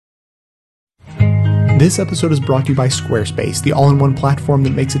This episode is brought to you by Squarespace, the all-in-one platform that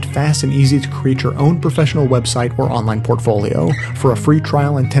makes it fast and easy to create your own professional website or online portfolio. For a free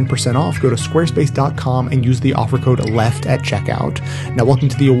trial and 10% off, go to squarespace.com and use the offer code LEFT at checkout. Now welcome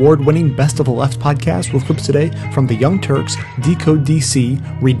to the award-winning Best of the Left podcast with clips today from The Young Turks, Decode DC,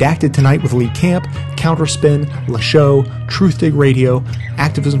 Redacted Tonight with Lee Camp, Counterspin, La Show, Truth Dig Radio,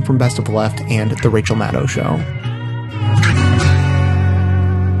 Activism from Best of the Left, and The Rachel Maddow Show.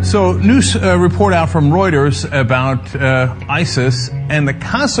 So, news report out from Reuters about ISIS and the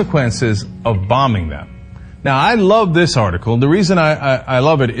consequences of bombing them. Now, I love this article. The reason I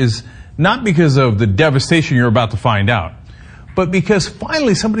love it is not because of the devastation you're about to find out, but because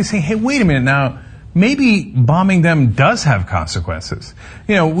finally somebody's saying, hey, wait a minute now, maybe bombing them does have consequences.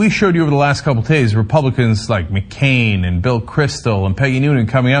 You know, we showed you over the last couple of days Republicans like McCain and Bill Kristol and Peggy Noonan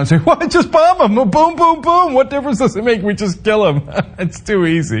coming out and saying, what, just bomb them, boom, boom, boom. What difference does it make? We just kill them. It's too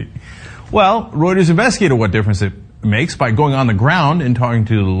easy. Well, Reuters investigated what difference it makes by going on the ground and talking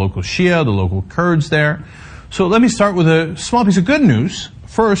to the local Shia, the local Kurds there. So let me start with a small piece of good news.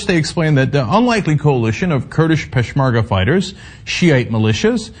 First, they explained that the unlikely coalition of Kurdish Peshmerga fighters, Shiite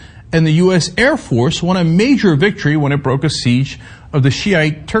militias, and the U.S. Air Force won a major victory when it broke a siege of the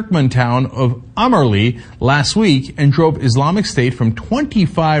Shiite Turkmen town of Amarli last week and drove Islamic State from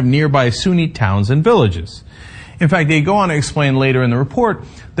 25 nearby Sunni towns and villages. In fact, they go on to explain later in the report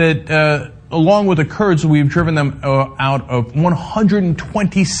that along with the Kurds, we've driven them out of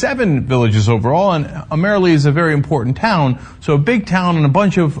 127 villages overall, and Amarli is a very important town, so a big town and a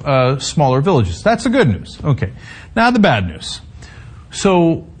bunch of smaller villages. That's the good news. Okay. Now the bad news.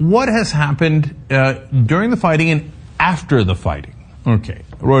 So what has happened during the fighting and after the fighting? Okay,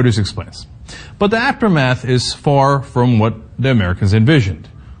 Reuters explains. But the aftermath is far from what the Americans envisioned.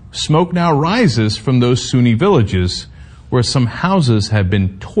 Smoke now rises from those Sunni villages where some houses have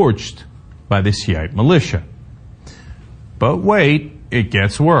been torched by the Shiite militia. But wait, it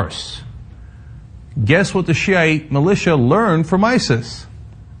gets worse. Guess what the Shiite militia learned from ISIS?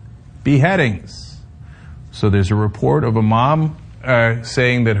 Beheadings. So there's a report of a mom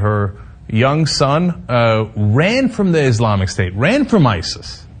saying that her young son ran from the Islamic State, ran from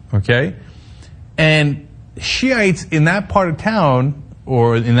ISIS, okay? And Shiites in that part of town,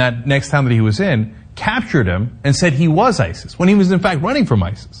 or in that next town that he was in, captured him and said he was ISIS, when he was in fact running from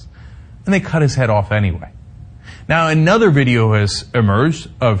ISIS. And they cut his head off anyway. Now another video has emerged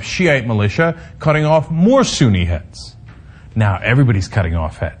of Shiite militia cutting off more Sunni heads. Now everybody's cutting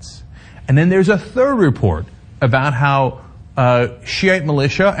off heads. And then there's a third report about how Shiite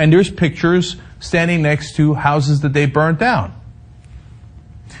militia, and there's pictures standing next to houses that they burnt down.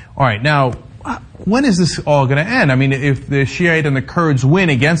 All right, now, when is this all going to end? I mean, if the Shiite and the Kurds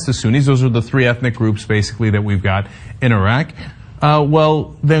win against the Sunnis, those are the three ethnic groups, basically, that we've got in Iraq,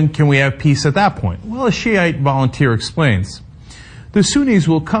 well, then can we have peace at that point? Well, a Shiite volunteer explains. The Sunnis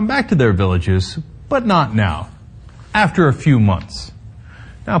will come back to their villages, but not now, after a few months.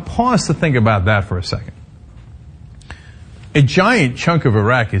 Now, pause to think about that for a second. A giant chunk of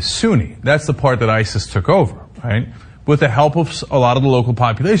Iraq is Sunni. That's the part that ISIS took over, right? With the help of a lot of the local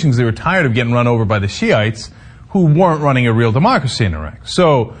populations, they were tired of getting run over by the Shiites who weren't running a real democracy in Iraq.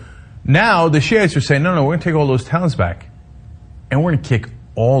 So now the Shiites are saying, no, we're going to take all those towns back and we're going to kick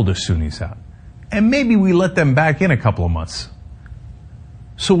all the Sunnis out. And maybe we let them back in a couple of months.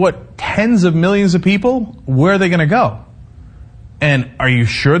 So what, tens of millions of people? Where are they going to go? And are you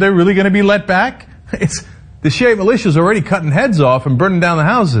sure they're really going to be let back? The Shiite militia is already cutting heads off and burning down the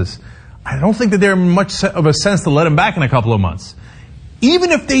houses. I don't think that they're much of a sense to let them back in a couple of months.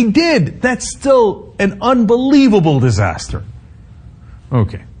 Even if they did, that's still an unbelievable disaster.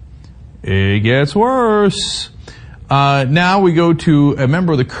 Okay. It gets worse. Now we go to a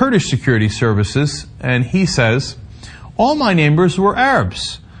member of the Kurdish security services, and he says, all my neighbors were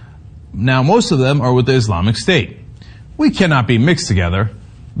Arabs. Now most of them are with the Islamic State. We cannot be mixed together.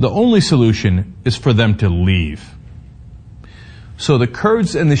 The only solution is for them to leave. So the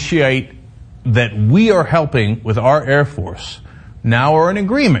Kurds and the Shiite that we are helping with our Air Force now are in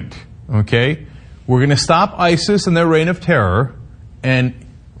agreement, okay? We're going to stop ISIS and their reign of terror, and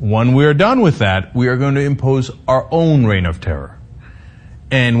when we are done with that, we are going to impose our own reign of terror.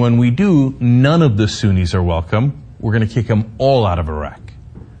 And when we do, none of the Sunnis are welcome. We're going to kick them all out of Iraq.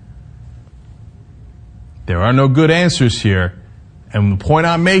 There are no good answers here. And the point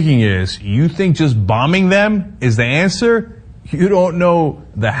I'm making is, you think just bombing them is the answer? You don't know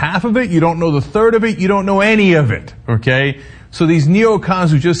the half of it, you don't know the third of it, you don't know any of it, okay? So these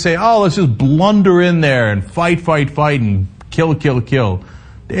neocons who just say, oh, let's just blunder in there and fight, and kill,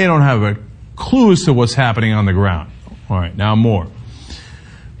 they don't have a clue as to what's happening on the ground. All right, now more.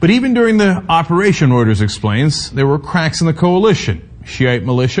 But even during the operation, Reuters explains, there were cracks in the coalition. Shiite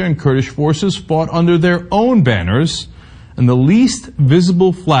militia and Kurdish forces fought under their own banners, and the least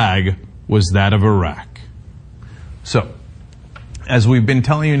visible flag was that of Iraq. So, as we've been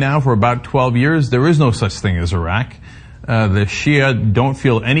telling you now for about 12 years, there is no such thing as Iraq. The Shia don't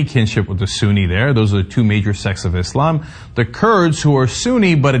feel any kinship with the Sunni there. Those are the two major sects of Islam. The Kurds, who are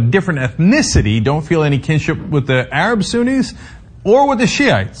Sunni but a different ethnicity, don't feel any kinship with the Arab Sunnis or with the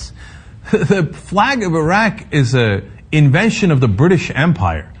Shiites. The flag of Iraq is an invention of the British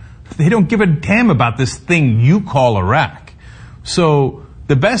Empire. They don't give a damn about this thing you call Iraq. So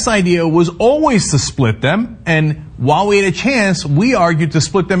the best idea was always to split them, and while we had a chance, we argued to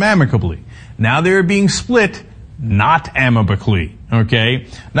split them amicably. Now they're being split not amicably, okay?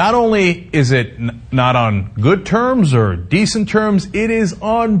 Not only is it not on good terms or decent terms, it is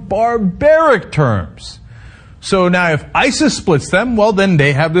on barbaric terms. So now if ISIS splits them, well, then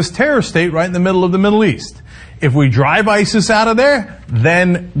they have this terror state right in the middle of the Middle East. If we drive ISIS out of there,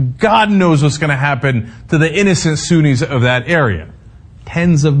 then God knows what's going to happen to the innocent Sunnis of that area.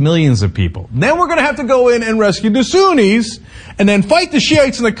 Tens of millions of people. Then we're going to have to go in and rescue the Sunnis and then fight the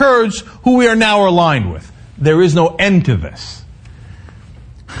Shiites and the Kurds who we are now aligned with. There is no end to this.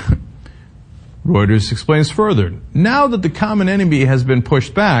 Reuters explains further. Now that the common enemy has been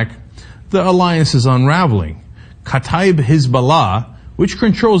pushed back, the alliance is unraveling. Kataib Hezbollah, which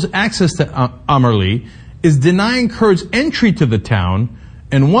controls access to Amerli, is denying Kurds entry to the town,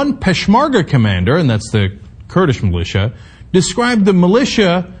 and one Peshmerga commander, and that's the Kurdish militia, described the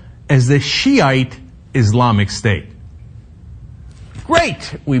militia as the Shiite Islamic State.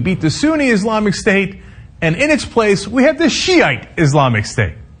 Great! We beat the Sunni Islamic State, and in its place, we have the Shiite Islamic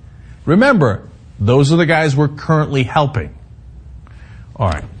State. Remember, those are the guys we're currently helping. All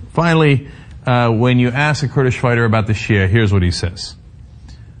right. Finally, when you ask a Kurdish fighter about the Shia, here's what he says.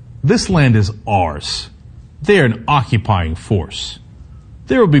 This land is ours. They are an occupying force.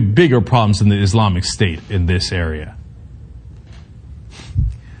 There will be bigger problems in the Islamic State in this area.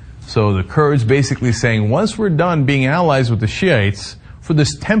 So the Kurds basically saying, once we're done being allies with the Shiites for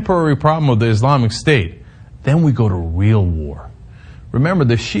this temporary problem of the Islamic State, then we go to real war. Remember,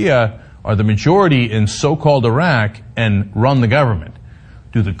 the Shia are the majority in so-called Iraq and run the government.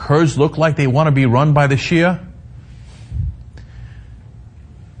 Do the Kurds look like they want to be run by the Shia?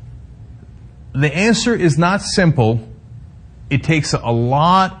 The answer is not simple. It takes a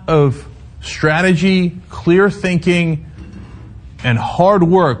lot of strategy, clear thinking, and hard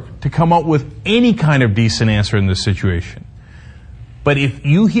work to come up with any kind of decent answer in this situation. But if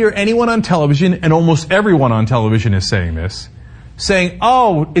you hear anyone on television, and almost everyone on television is saying this, saying,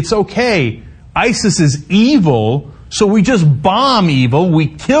 oh, it's okay, ISIS is evil, so we just bomb evil, we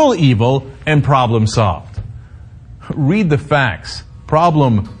kill evil, and problem solved. Read the facts.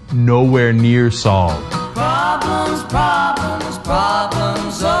 Problem nowhere near solved. Problems, problems,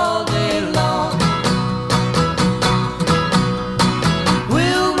 problems all day long.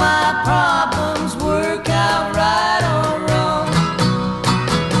 Will my problems work out right or wrong?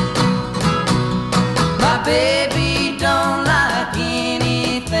 My baby don't like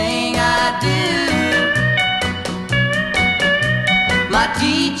anything I do. My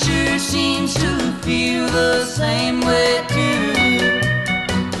teacher seems to feel the same way too.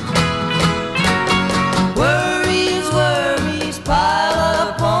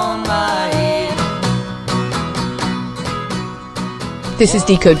 This is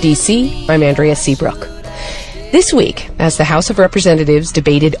Decode DC. I'm Andrea Seabrook. This week, as the House of Representatives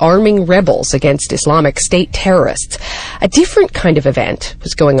debated arming rebels against Islamic State terrorists, a different kind of event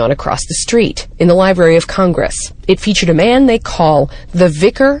was going on across the street in the Library of Congress. It featured a man they call the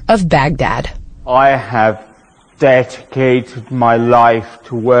Vicar of Baghdad. I have dedicated my life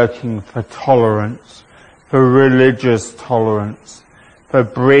to working for tolerance, for religious tolerance, for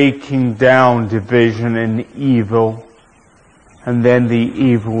breaking down division and evil. And then the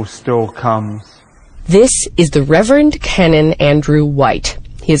evil still comes. This is the Reverend Canon Andrew White.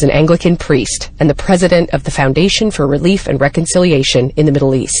 He is an Anglican priest and the president of the Foundation for Relief and Reconciliation in the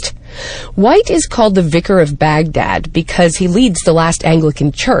Middle East. White is called the Vicar of Baghdad because he leads the last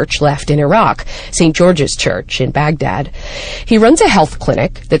Anglican church left in Iraq, St. George's Church in Baghdad. He runs a health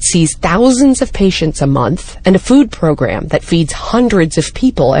clinic that sees thousands of patients a month and a food program that feeds hundreds of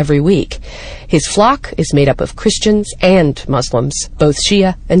people every week. His flock is made up of Christians and Muslims, both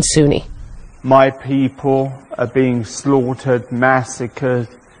Shia and Sunni. My people are being slaughtered, massacred,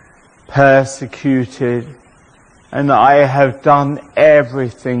 persecuted, and I have done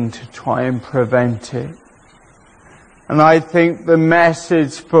everything to try and prevent it. And I think the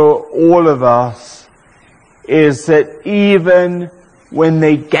message for all of us is that even when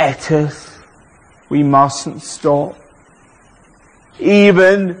they get us, we mustn't stop.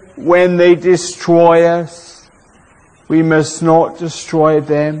 Even when they destroy us, we must not destroy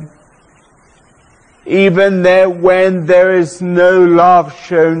them. Even when there is no love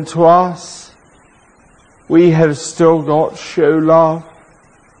shown to us, we have still got to show love.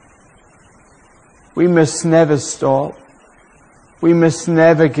 We must never stop. We must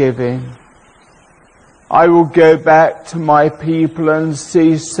never give in. I will go back to my people and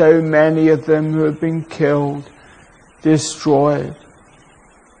see so many of them who have been killed, destroyed.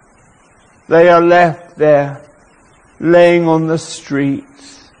 They are left there, laying on the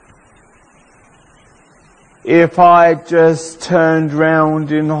streets. If I just turned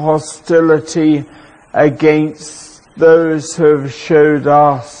round in hostility against those who have showed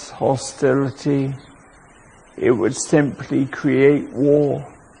us hostility, it would simply create war.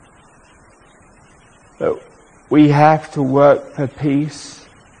 But we have to work for peace,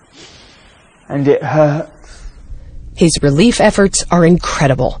 and it hurts. His relief efforts are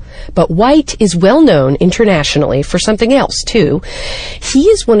incredible, but White is well known internationally for something else, too. He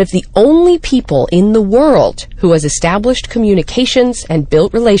is one of the only people in the world who has established communications and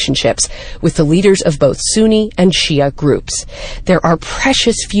built relationships with the leaders of both Sunni and Shia groups. There are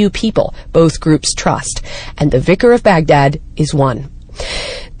precious few people both groups trust, and the Vicar of Baghdad is one.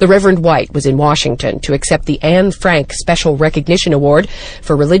 The Reverend White was in Washington to accept the Anne Frank Special Recognition Award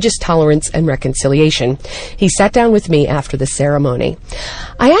for Religious Tolerance and Reconciliation. He sat down with me after the ceremony.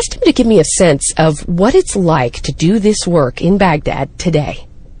 I asked him to give me a sense of what it's like to do this work in Baghdad today.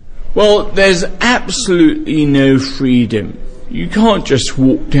 Well, there's absolutely no freedom. You can't just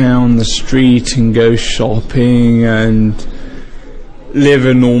walk down the street and go shopping and live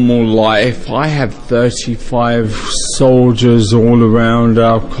a normal life. I have 35 soldiers all around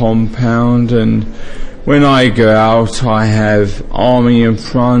our compound, and when I go out I have army in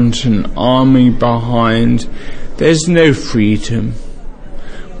front and army behind. There's no freedom.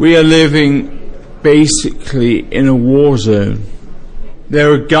 We are living basically in a war zone.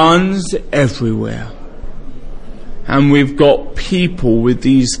 There are guns everywhere, and we've got people with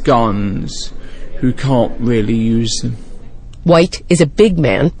these guns who can't really use them. White is a big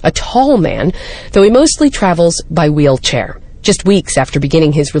man, a tall man, though he mostly travels by wheelchair. Just weeks after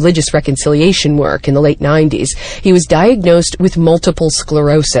beginning his religious reconciliation work in the late 90s, he was diagnosed with multiple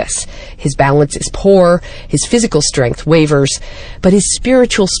sclerosis. His balance is poor, his physical strength wavers, but his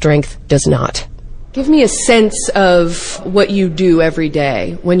spiritual strength does not. Give me a sense of what you do every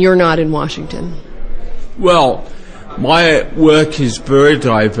day when you're not in Washington. Well, my work is very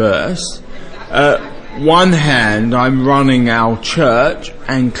diverse. One hand, I'm running our church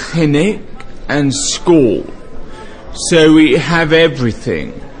and clinic and school. So we have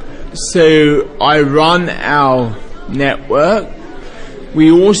everything. So I run our network. We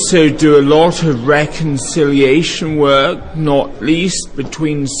also do a lot of reconciliation work, not least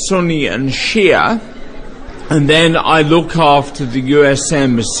between Sunni and Shia. And then I look after the US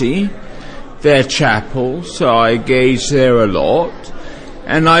Embassy, their chapel, so I engage there a lot.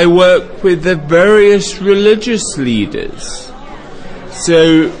 And I work with the various religious leaders.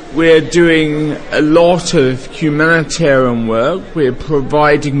 So we're doing a lot of humanitarian work. We're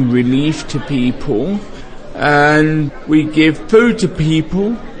providing relief to people, and we give food to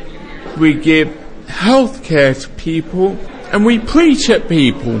people, we give health care to people, and we preach at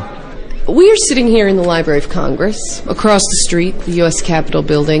people. We are sitting here in the Library of Congress. Across the street, the U.S. Capitol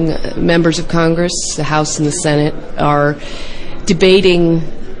building, members of Congress, the House and the Senate, are debating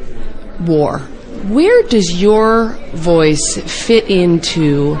war. Where does your voice fit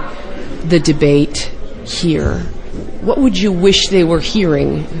into the debate here? What would you wish they were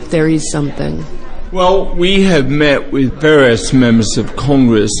hearing, if there is something? Well, we have met with various members of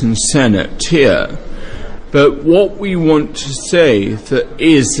Congress and Senate here, but what we want to say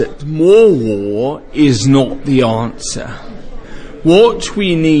is that more war is not the answer. What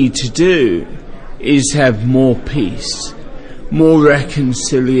we need to do is have more peace, more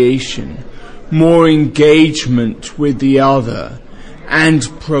reconciliation, more engagement with the other, and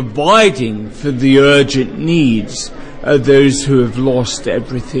providing for the urgent needs of those who have lost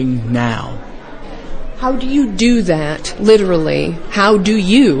everything now. How do you do that, literally? How do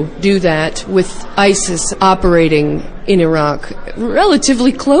you do that with ISIS operating in Iraq,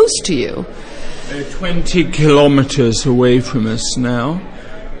 relatively close to you? 20 kilometers away from us now.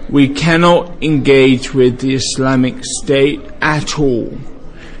 We cannot engage with the Islamic State at all.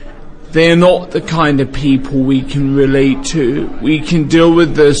 They're not the kind of people we can relate to. We can deal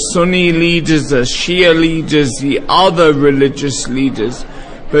with the Sunni leaders, the Shia leaders, the other religious leaders,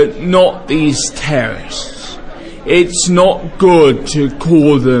 but not these terrorists. it's not good to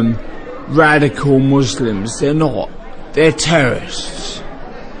call them radical Muslims. They're not. They're terrorists.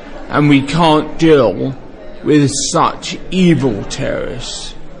 And we can't deal with such evil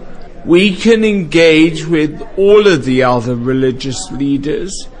terrorists. We can engage with all of the other religious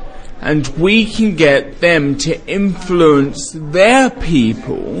leaders, and we can get them to influence their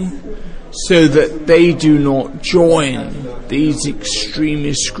people so that they do not join these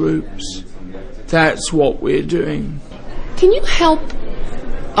extremist groups. That's what we're doing. Can you help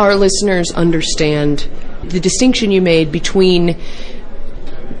our listeners understand the distinction you made between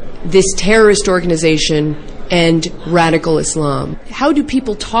this terrorist organization and radical Islam? How do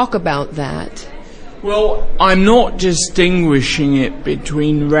people talk about that? Well, I'm not distinguishing it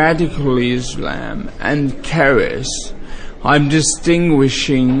between radical Islam and terrorists. I'm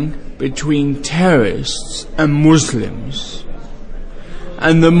distinguishing between terrorists and Muslims.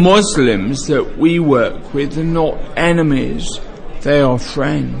 And the Muslims that we work with are not enemies, they are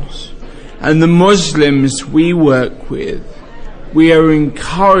friends. And the Muslims we work with, we are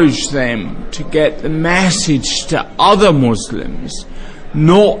encourage them to get the message to other Muslims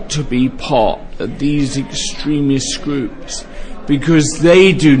not to be part of these extremist groups, because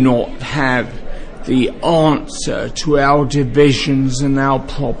they do not have the answer to our divisions and our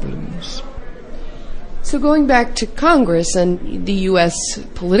problems. So going back to Congress and the U.S.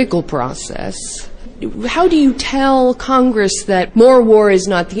 political process, how do you tell Congress that more war is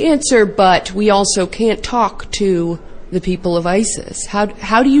not the answer, but we also can't talk to the people of ISIS? How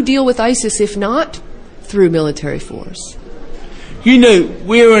do you deal with ISIS if not through military force? You know,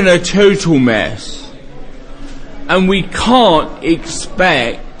 we're in a total mess, and we can't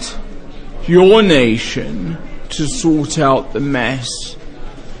expect your nation to sort out the mess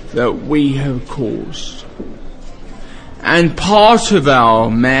that we have caused. And part of our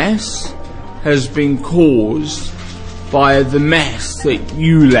mess has been caused by the mess that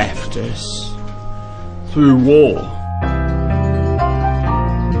you left us through war.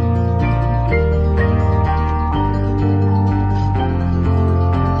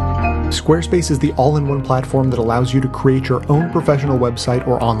 Squarespace is the all-in-one platform that allows you to create your own professional website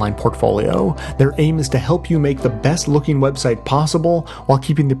or online portfolio. Their aim is to help you make the best-looking website possible while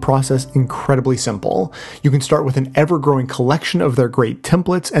keeping the process incredibly simple. You can start with an ever-growing collection of their great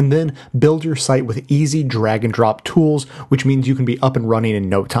templates and then build your site with easy drag-and-drop tools, which means you can be up and running in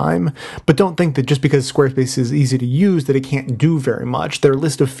no time. But don't think that just because Squarespace is easy to use that it can't do very much. Their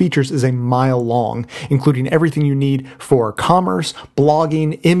list of features is a mile long, including everything you need for commerce,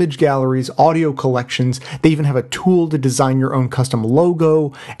 blogging, image galleries, audio collections. They even have a tool to design your own custom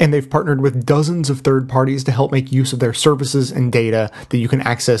logo, and they've partnered with dozens of third parties to help make use of their services and data that you can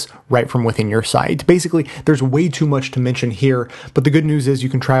access right from within your site. Basically, there's way too much to mention here, but the good news is you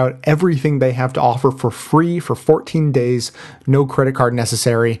can try out everything they have to offer for free for 14 days, no credit card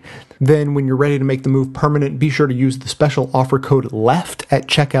necessary. Then when you're ready to make the move permanent, be sure to use the special offer code LEFT at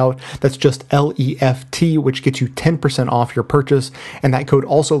checkout. That's just LEFT, which gets you 10% off your purchase. And that code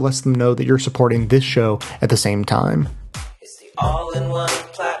also lets them know that you're supporting this show at the same time. It's the all-in-one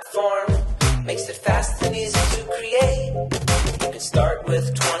platform. Makes it fast and easy to create. You can start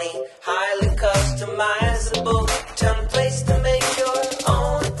with 20 highly customizable templates to make your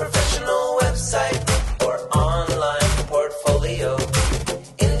own professional website or online portfolio.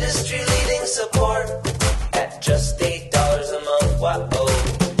 Industry-leading support at just $8 a month.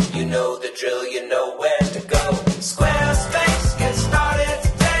 Whoa, you know the drill, you know where to go. Squarespace, get started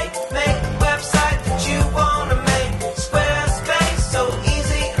today. Make the website that you want to make. Squarespace, so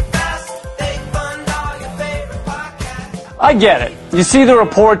easy and fast. They fund all your favorite podcasts. I get it. You see the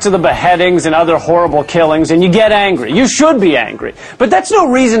reports of the beheadings and other horrible killings, and you get angry. You should be angry. But that's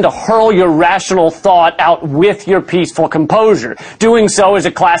no reason to hurl your rational thought out with your peaceful composure. Doing so is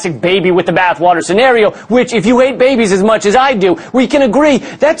a classic baby with the bathwater scenario, which, if you hate babies as much as I do, we can agree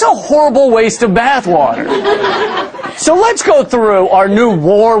that's a horrible waste of bathwater. So let's go through our new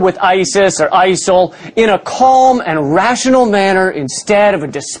war with ISIS or ISIL in a calm and rational manner instead of a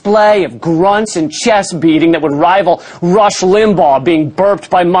display of grunts and chest beating that would rival Rush Limbaugh being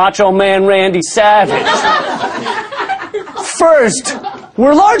burped by Macho Man Randy Savage. First,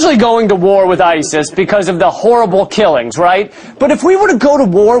 we're largely going to war with ISIS because of the horrible killings, right? But if we were to go to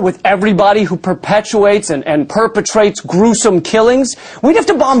war with everybody who perpetuates and perpetrates gruesome killings, we'd have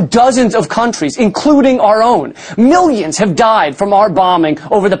to bomb dozens of countries, including our own. Millions have died from our bombing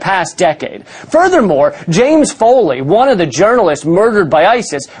over the past decade. Furthermore, James Foley, one of the journalists murdered by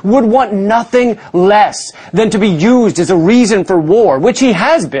ISIS, would want nothing less than to be used as a reason for war, which he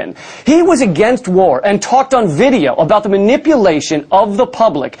has been. He was against war and talked on video about the manipulation of the the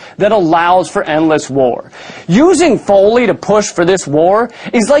public that allows for endless war. Using Foley to push for this war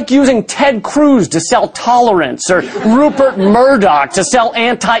is like using Ted Cruz to sell tolerance, or Rupert Murdoch to sell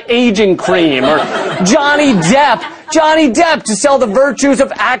anti-aging cream, or Johnny Depp to sell the virtues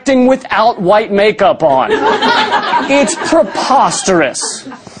of acting without white makeup on. It's preposterous.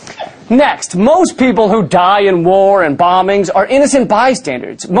 Next, most people who die in war and bombings are innocent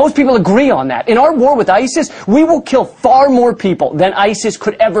bystanders. Most people agree on that. In our war with ISIS, we will kill far more people than ISIS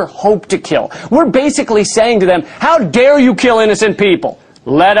could ever hope to kill. We're basically saying to them, how dare you kill innocent people?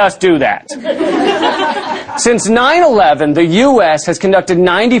 Let us do that. Since 9/11, the U.S. has conducted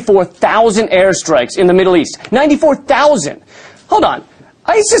 94,000 airstrikes in the Middle East. 94,000! Hold on.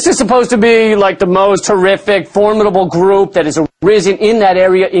 ISIS is supposed to be like the most horrific, formidable group that has arisen in that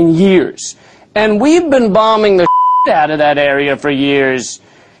area in years. And we've been bombing the shit out of that area for years.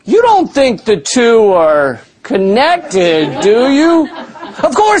 You don't think the two are connected, do you?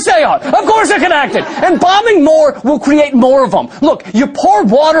 Of course they are. Of course they're connected. And bombing more will create more of them. Look, you pour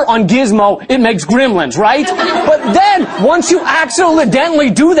water on Gizmo, it makes gremlins, right? But then, once you accidentally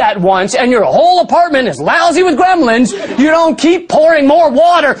do that once, and your whole apartment is lousy with gremlins, you don't keep pouring more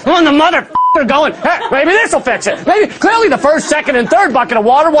water on the motherfucker going, hey, maybe this'll fix it. Maybe, clearly the first, second, and third bucket of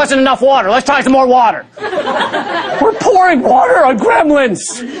water wasn't enough water. Let's try some more water. We're pouring water on gremlins.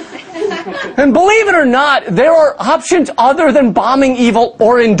 And believe it or not, there are options other than bombing evil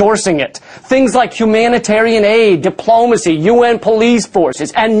or endorsing it. Things like humanitarian aid, diplomacy, UN police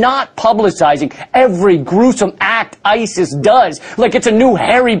forces, and not publicizing every gruesome act ISIS does, like it's a new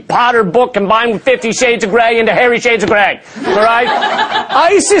Harry Potter book combined with 50 Shades of Grey into Harry Shades of Grey. All right?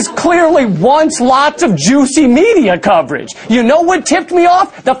 ISIS clearly wants lots of juicy media coverage. You know what tipped me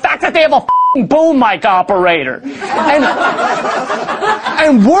off? The fact that they have a boom mic operator.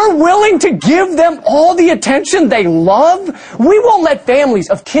 And we're willing to give them all the attention they love? We won't let families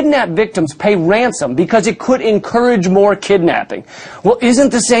of kidnapped victims pay ransom because it could encourage more kidnapping. Well, isn't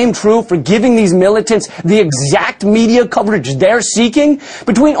the same true for giving these militants the exact media coverage they're seeking?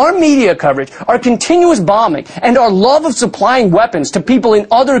 Between our media coverage, our continuous bombing, and our love of supplying weapons to people in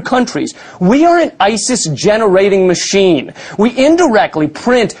other countries, we are an ISIS-generating machine. We indirectly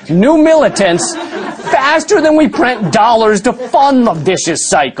print new militants faster than we print dollars to fund the vicious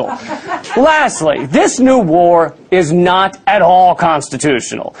cycle. Lastly, this new war is not at all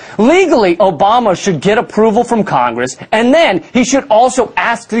constitutional. Legally, Obama should get approval from Congress, and then he should also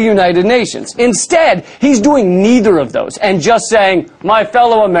ask the United Nations. Instead, he's doing neither of those and just saying, my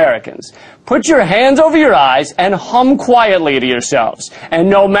fellow Americans, put your hands over your eyes and hum quietly to yourselves. And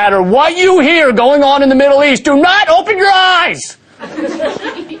no matter what you hear going on in the Middle East, do not open your eyes!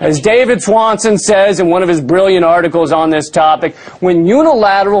 As David Swanson says in one of his brilliant articles on this topic, when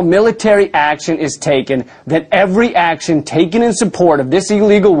unilateral military action is taken, then every action taken in support of this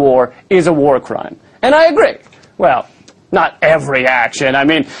illegal war is a war crime. And I agree. Well, not every action. I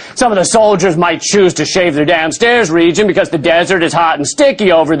mean, some of the soldiers might choose to shave their downstairs region because the desert is hot and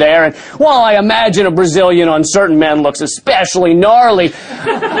sticky over there, and while I imagine a Brazilian on certain men looks especially gnarly,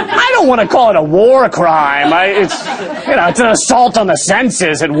 I don't want to call it a war crime. It's an assault on the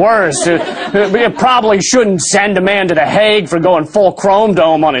senses at worst. It probably shouldn't send a man to The Hague for going full chrome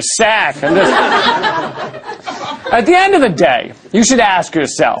dome on his sack. At the end of the day, you should ask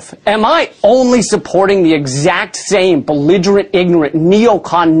yourself, am I only supporting the exact same belligerent, ignorant,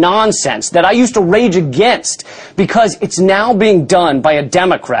 neocon nonsense that I used to rage against because it's now being done by a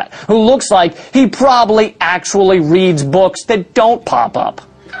Democrat who looks like he probably actually reads books that don't pop up?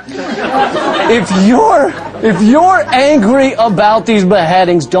 If you're angry about these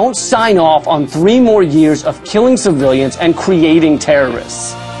beheadings, don't sign off on 3 more years of killing civilians and creating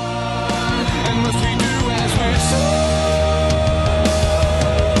terrorists.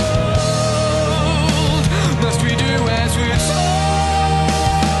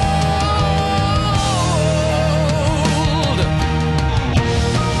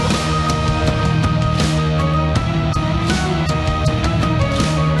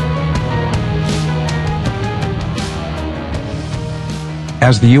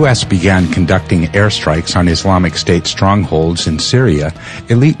 As the U.S. began conducting airstrikes on Islamic State strongholds in Syria,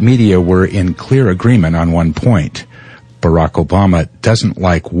 elite media were in clear agreement on one point. Barack Obama doesn't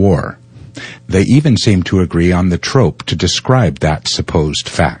like war. They even seemed to agree on the trope to describe that supposed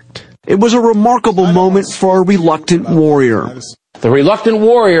fact. It was a remarkable moment for a reluctant warrior. The reluctant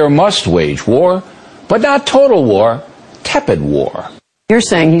warrior must wage war, but not total war, tepid war. You're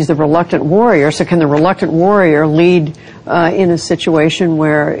saying he's the reluctant warrior, so can the reluctant warrior lead in a situation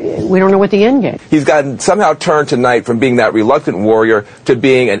where we don't know what the end game? He's gotten somehow turned tonight from being that reluctant warrior to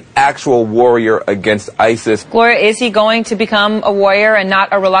being an actual warrior against ISIS. Gloria, is he going to become a warrior and not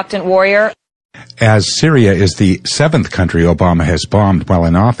a reluctant warrior? As Syria is the 7th country Obama has bombed while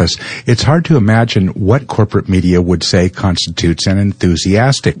in office, it's hard to imagine what corporate media would say constitutes an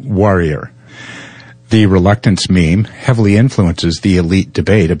enthusiastic warrior. The reluctance meme heavily influences the elite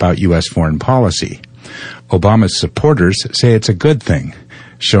debate about U.S. foreign policy. Obama's supporters say it's a good thing,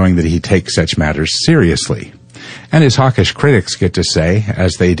 showing that he takes such matters seriously. And his hawkish critics get to say,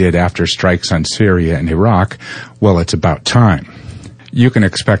 as they did after strikes on Syria and Iraq, well, it's about time. You can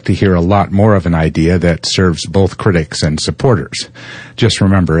expect to hear a lot more of an idea that serves both critics and supporters. Just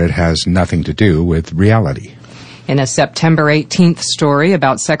remember, it has nothing to do with reality. In a September 18th story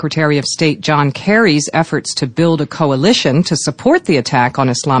about Secretary of State John Kerry's efforts to build a coalition to support the attack on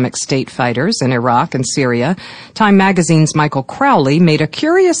Islamic State fighters in Iraq and Syria, Time magazine's Michael Crowley made a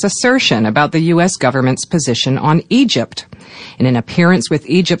curious assertion about the U.S. government's position on Egypt. In an appearance with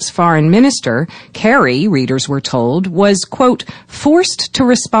Egypt's foreign minister, Kerry, readers were told, was, quote, forced to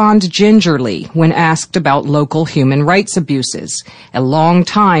respond gingerly when asked about local human rights abuses, a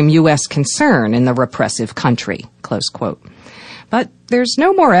long-time U.S. concern in the repressive country, close quote. But there's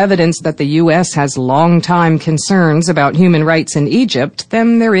no more evidence that the U.S. has long-time concerns about human rights in Egypt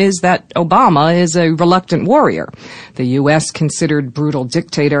than there is that Obama is a reluctant warrior. The U.S. considered brutal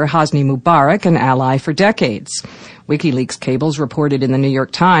dictator Hosni Mubarak an ally for decades. WikiLeaks cables reported in the New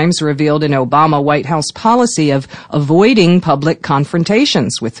York Times revealed an Obama White House policy of avoiding public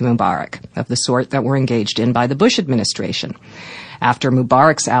confrontations with Mubarak, of the sort that were engaged in by the Bush administration. After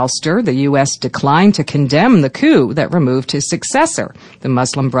Mubarak's ouster, the U.S. declined to condemn the coup that removed his successor, the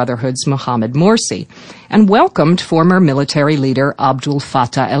Muslim Brotherhood's Mohammed Morsi, and welcomed former military leader Abdul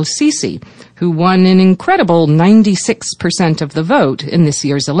Fattah el-Sisi, who won an incredible 96% of the vote in this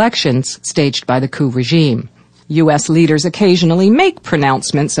year's elections staged by the coup regime. U.S. leaders occasionally make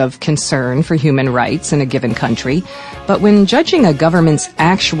pronouncements of concern for human rights in a given country, but when judging a government's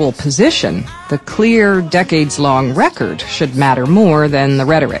actual position, the clear, decades-long record should matter more than the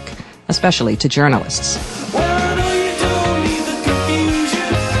rhetoric, especially to journalists.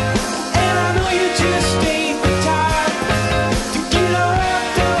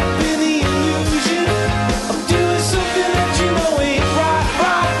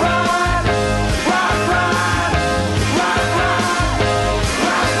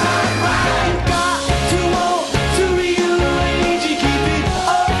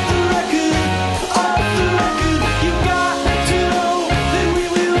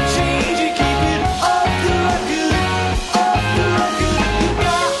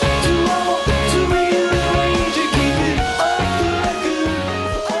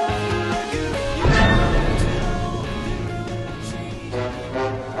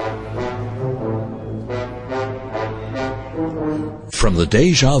 From the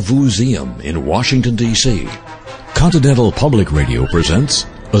Deja Vuseum in Washington, D.C., Continental Public Radio presents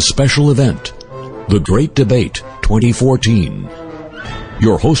a special event, The Great Debate 2014.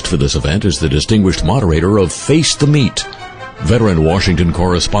 Your host for this event is the distinguished moderator of Face the Meat, veteran Washington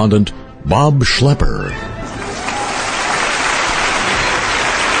correspondent Bob Schlepper.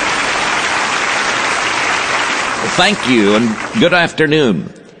 Thank you, and good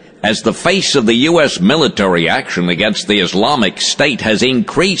afternoon. As the face of the U.S. military action against the Islamic State has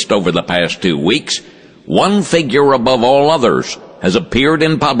increased over the past 2 weeks, one figure above all others has appeared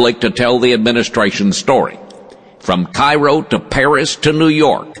in public to tell the administration's story. From Cairo to Paris to New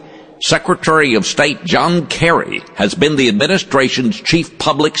York, Secretary of State John Kerry has been the administration's chief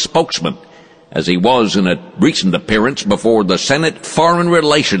public spokesman, as he was in a recent appearance before the Senate Foreign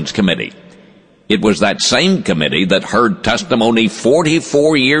Relations Committee. It was that same committee that heard testimony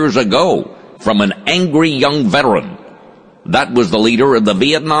 44 years ago from an angry young veteran. That was the leader of the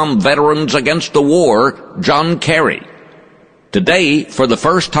Vietnam Veterans Against the War, John Kerry. Today, for the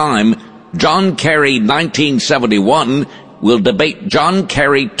first time, John Kerry 1971 will debate John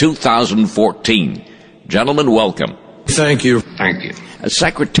Kerry 2014. Gentlemen, welcome. Thank you. Thank you.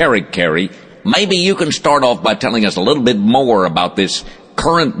 Secretary Kerry, maybe you can start off by telling us a little bit more about this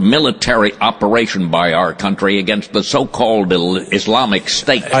current military operation by our country against the so-called Islamic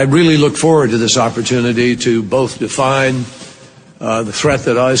State. I really look forward to this opportunity to both define the threat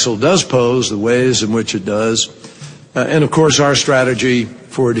that ISIL does pose, the ways in which it does, and of course our strategy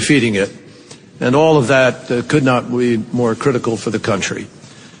for defeating it. And all of that could not be more critical for the country.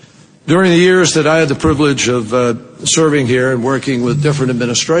 During the years that I had the privilege of serving here and working with different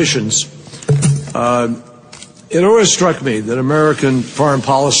administrations, It always struck me that American foreign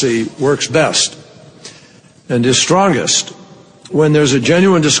policy works best and is strongest when there's a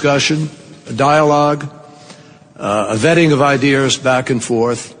genuine discussion, a dialogue, a vetting of ideas back and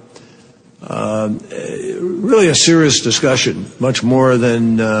forth, really a serious discussion, much more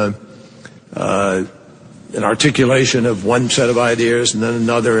than an articulation of one set of ideas and then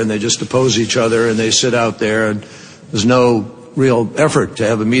another, and they just oppose each other and they sit out there and there's no real effort to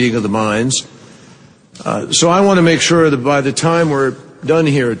have a meeting of the minds. So I want to make sure that by the time we're done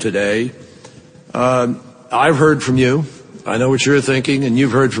here today, I've heard from you. I know what you're thinking, and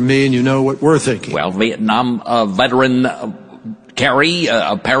you've heard from me, and you know what we're thinking. Well, Vietnam veteran Kerry,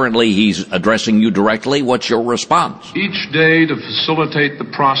 apparently he's addressing you directly. What's your response? Each day, to facilitate the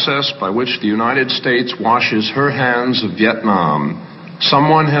process by which the United States washes her hands of Vietnam,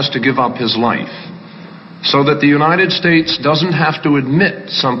 someone has to give up his life, so that the United States doesn't have to admit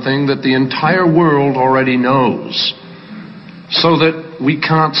something that the entire world already knows, so that we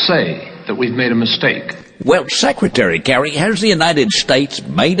can't say that we've made a mistake. Well, Secretary Kerry, has the United States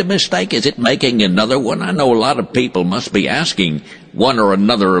made a mistake? Is it making another one? I know a lot of people must be asking one or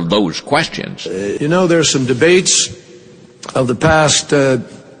another of those questions. You know, there's some debates of the past 30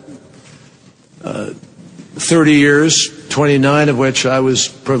 years, 29 of which I was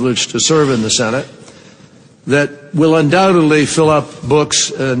privileged to serve in the Senate, that will undoubtedly fill up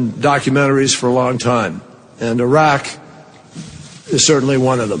books and documentaries for a long time. And Iraq is certainly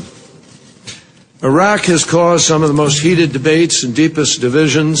one of them. Iraq has caused some of the most heated debates and deepest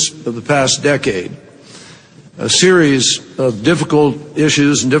divisions of the past decade, a series of difficult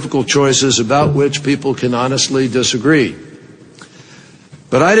issues and difficult choices about which people can honestly disagree.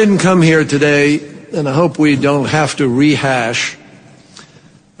 But I didn't come here today, and I hope we don't have to rehash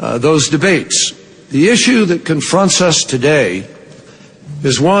those debates. The issue that confronts us today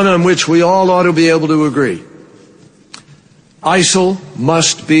is one on which we all ought to be able to agree. ISIL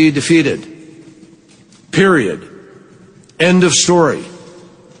must be defeated. Period. End of story.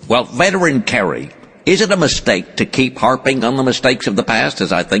 Well, Veteran Kerry, is it a mistake to keep harping on the mistakes of the past,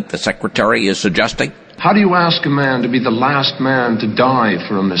 as I think the Secretary is suggesting? How do you ask a man to be the last man to die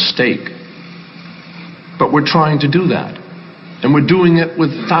for a mistake? But we're trying to do that. And we're doing it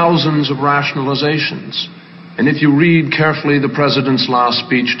with thousands of rationalizations. And if you read carefully the President's last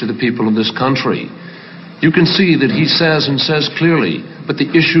speech to the people of this country, you can see that he says and says clearly, but the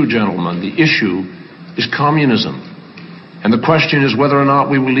issue, gentlemen, the issue is communism. And the question is whether or not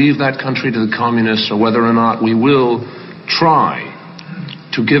we will leave that country to the communists or whether or not we will try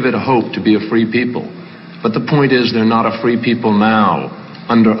to give it a hope to be a free people. But the point is they're not a free people now.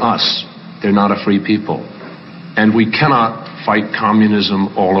 Under us, they're not a free people. And we cannot fight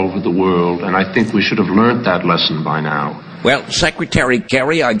communism all over the world, and I think we should have learned that lesson by now. Well, Secretary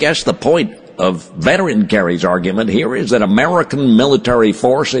Kerry, I guess the point of Veteran Kerry's argument here is that American military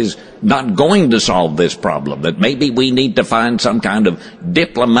force is not going to solve this problem, that maybe we need to find some kind of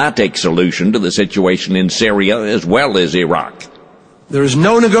diplomatic solution to the situation in Syria as well as Iraq. There is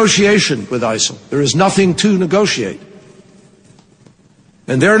no negotiation with ISIL. There is nothing to negotiate.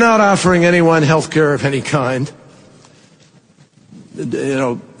 And they're not offering anyone health care of any kind.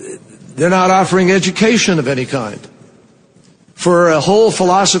 They're not offering education of any kind. For a whole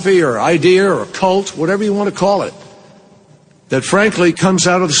philosophy or idea or cult, whatever you want to call it, that frankly comes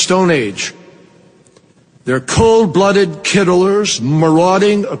out of the Stone Age. They're cold-blooded killers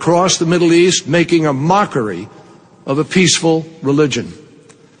marauding across the Middle East, making a mockery of a peaceful religion.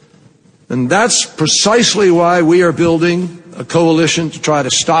 And that's precisely why we are building a coalition to try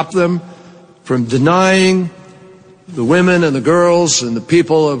to stop them from denying the women and the girls and the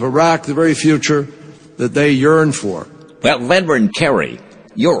people of Iraq the very future that they yearn for. Well, Veteran Kerry,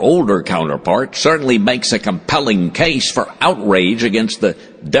 your older counterpart certainly makes a compelling case for outrage against the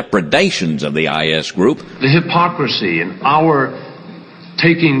depredations of the IS group. The hypocrisy in our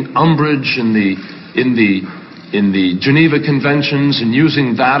taking umbrage in the Geneva Conventions and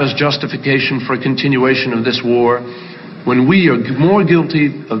using that as justification for a continuation of this war, when we are more guilty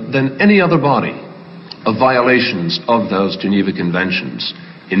than any other body of violations of those Geneva Conventions,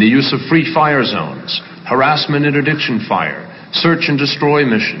 in the use of free fire zones, harassment interdiction fire, search and destroy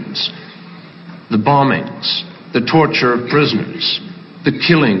missions, the bombings, the torture of prisoners, the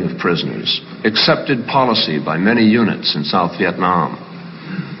killing of prisoners, accepted policy by many units in South Vietnam.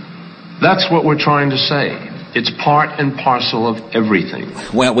 That's what we're trying to say. It's part and parcel of everything.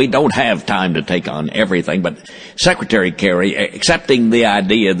 Well, we don't have time to take on everything, but Secretary Kerry, accepting the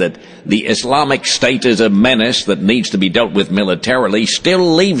idea that the Islamic State is a menace that needs to be dealt with militarily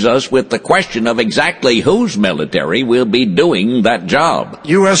still leaves us with the question of exactly whose military will be doing that job.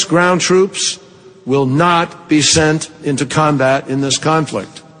 U.S. ground troops will not be sent into combat in this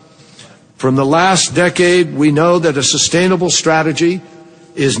conflict. From the last decade, we know that a sustainable strategy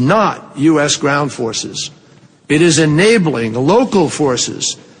is not U.S. ground forces. It is enabling local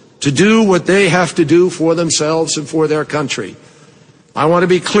forces to do what they have to do for themselves and for their country. I want to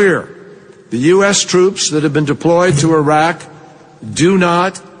be clear. The U.S. troops that have been deployed to Iraq do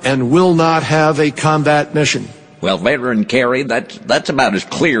not and will not have a combat mission. Well, Veteran Kerry, that's about as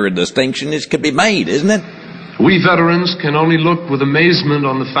clear a distinction as could be made, isn't it? We veterans can only look with amazement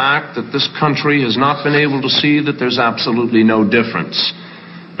on the fact that this country has not been able to see that there's absolutely no difference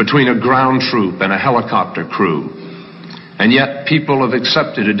between a ground troop and a helicopter crew. And yet people have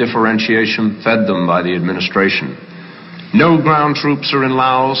accepted a differentiation fed them by the administration. No ground troops are in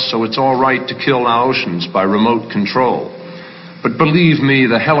Laos, so it's all right to kill Laotians by remote control. But believe me,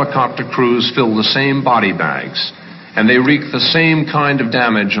 the helicopter crews fill the same body bags, and they wreak the same kind of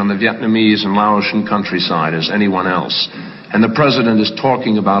damage on the Vietnamese and Laotian countryside as anyone else. And the President is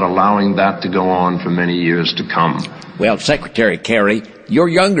talking about allowing that to go on for many years to come. Well, Secretary Kerry, your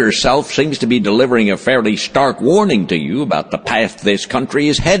younger self seems to be delivering a fairly stark warning to you about the path this country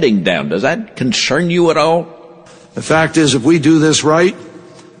is heading down. Does that concern you at all? The fact is, if we do this right,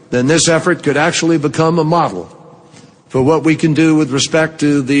 then this effort could actually become a model for what we can do with respect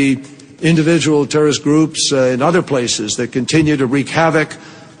to the individual terrorist groups in other places that continue to wreak havoc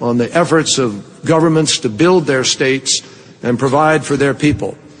on the efforts of governments to build their states and provide for their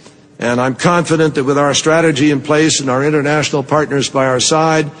people. And I'm confident that with our strategy in place and our international partners by our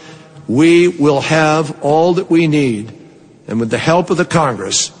side, we will have all that we need. And with the help of the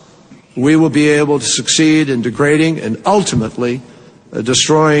Congress, we will be able to succeed in degrading and ultimately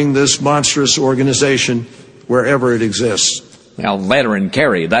destroying this monstrous organization wherever it exists. Well, Veteran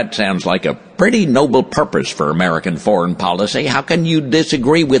Kerry, that sounds like a pretty noble purpose for American foreign policy. How can you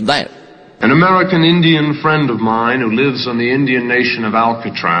disagree with that? An American Indian friend of mine who lives on the Indian nation of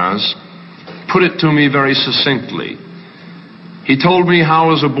Alcatraz put it to me very succinctly. He told me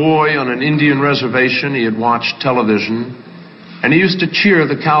how as a boy on an Indian reservation he had watched television, and he used to cheer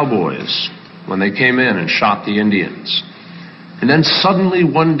the cowboys when they came in and shot the Indians. And then suddenly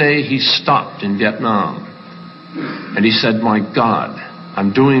one day he stopped in Vietnam. And he said, my God,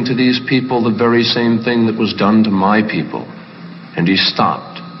 I'm doing to these people the very same thing that was done to my people. And he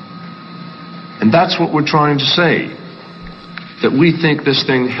stopped. And that's what we're trying to say, that we think this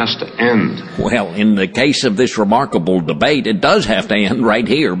thing has to end. Well, in the case of this remarkable debate, it does have to end right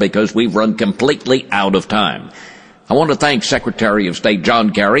here because we've run completely out of time. I want to thank Secretary of State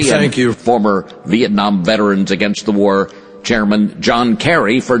John Kerry and former Vietnam Veterans Against the War Chairman John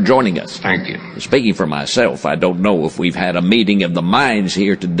Kerry for joining us. Thank you. Speaking for myself, I don't know if we've had a meeting of the minds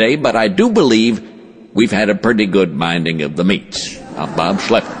here today, but I do believe we've had a pretty good minding of the meats. I'm Bob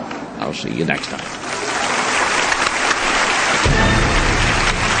Schlepper. I'll see you next time.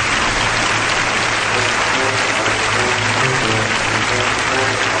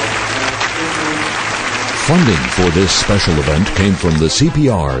 Funding for this special event came from the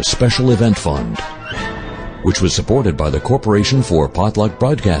CPR Special Event Fund, which was supported by the Corporation for Potluck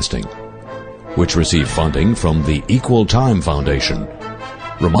Broadcasting, which received funding from the Equal Time Foundation,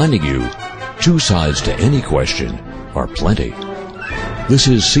 reminding you, two sides to any question are plenty. This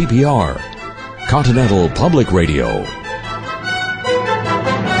is CPR, Continental Public Radio.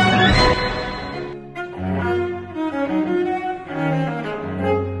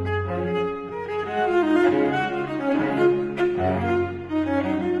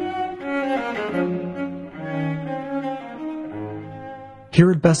 Here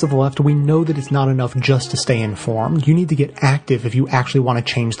at Best of the Left, we know that it's not enough just to stay informed. You need to get active if you actually want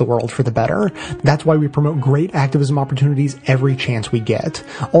to change the world for the better. That's why we promote great activism opportunities every chance we get.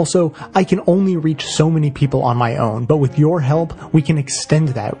 Also, I can only reach so many people on my own, but with your help, we can extend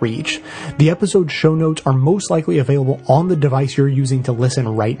that reach. The episode show notes are most likely available on the device you're using to listen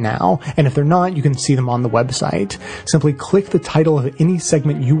right now, and if they're not, you can see them on the website. Simply click the title of any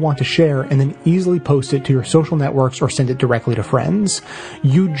segment you want to share and then easily post it to your social networks or send it directly to friends.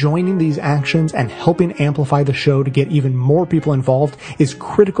 You joining these actions and helping amplify the show to get even more people involved is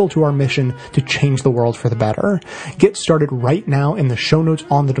critical to our mission to change the world for the better. Get started right now in the show notes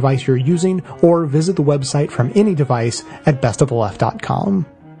on the device you're using, or visit the website from any device at bestoftheleft.com.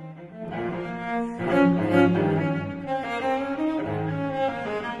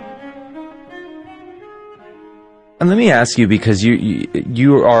 And let me ask you, because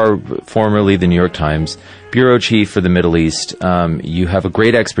you are formerly the New York Times bureau chief for the Middle East. You have a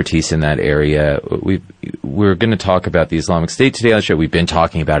great expertise in that area. we're going to talk about the Islamic State today on the show. We've been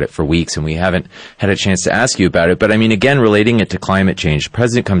talking about it for weeks, and we haven't had a chance to ask you about it. But I mean, again, relating it to climate change, the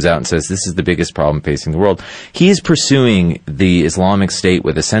president comes out and says this is the biggest problem facing the world. He is pursuing the Islamic State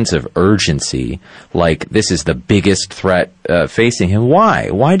with a sense of urgency, like this is the biggest threat facing him. Why?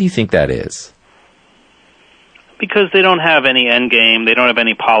 Why do you think that is? Because they don't have any end game. They don't have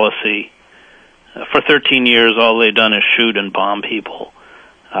any policy. For 13 years, all they've done is shoot and bomb people.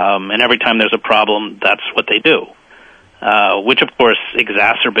 And every time there's a problem, that's what they do, which, of course,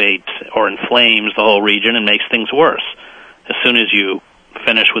 exacerbates or inflames the whole region and makes things worse. As soon as you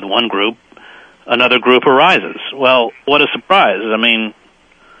finish with one group, another group arises. Well, what a surprise. I mean,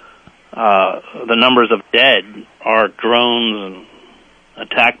 the numbers of dead our drones and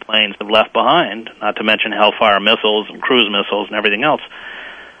attack planes have left behind, not to mention Hellfire missiles and cruise missiles and everything else.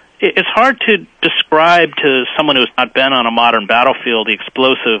 It's hard to describe to someone who's not been on a modern battlefield the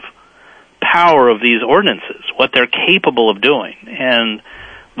explosive power of these ordinances, what they're capable of doing, and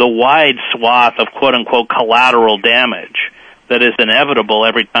the wide swath of quote-unquote collateral damage that is inevitable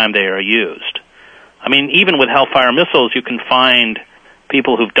every time they are used. I mean, even with Hellfire missiles, you can find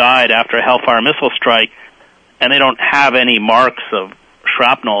people who've died after a Hellfire missile strike, and they don't have any marks of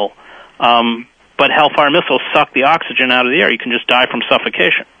shrapnel, but Hellfire missiles suck the oxygen out of the air. You can just die from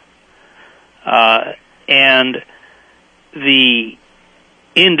suffocation. And the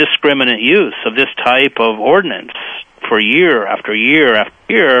indiscriminate use of this type of ordinance for year after year after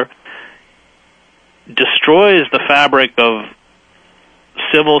year destroys the fabric of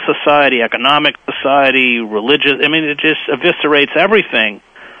civil society, economic society, religious. I mean, it just eviscerates everything.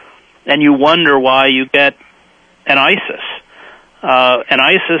 And you wonder why you get an ISIS. And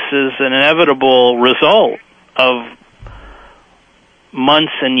ISIS is an inevitable result of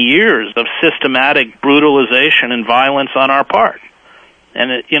months and years of systematic brutalization and violence on our part.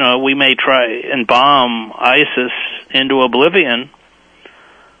 And, we may try and bomb ISIS into oblivion,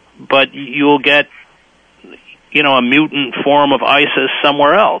 but you'll get, a mutant form of ISIS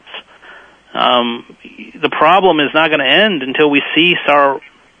somewhere else. The problem is not going to end until we cease our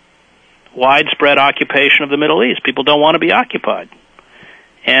widespread occupation of the Middle East. People don't want to be occupied.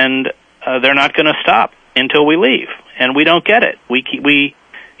 And they're not going to stop until we leave. And we don't get it.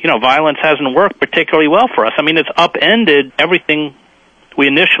 Violence hasn't worked particularly well for us. I mean, it's upended everything we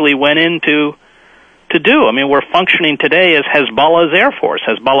initially went into to do. I mean, we're functioning today as Hezbollah's Air Force.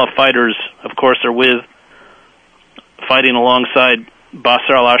 Hezbollah fighters, of course, are fighting alongside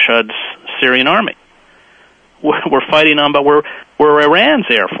Bashar al-Assad's Syrian army. We're fighting on, but we're Iran's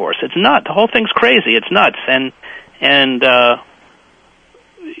Air Force. It's nuts. The whole thing's crazy. It's nuts. And they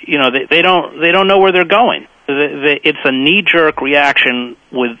don't know where they're going. It's a knee-jerk reaction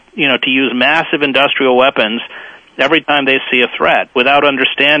with, to use massive industrial weapons every time they see a threat, without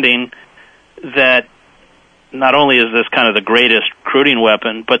understanding that not only is this kind of the greatest recruiting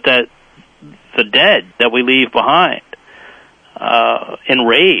weapon, but that the dead that we leave behind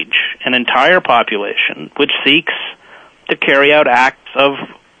enrage an entire population which seeks to carry out acts of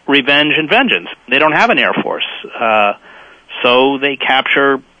revenge and vengeance. They don't have an Air Force, so they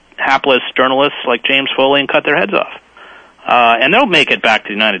capture hapless journalists like James Foley and cut their heads off. And they'll make it back to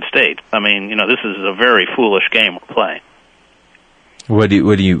the United States. I mean, this is a very foolish game we're playing.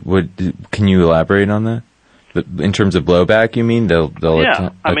 Can you elaborate on that? In terms of blowback, you mean they'll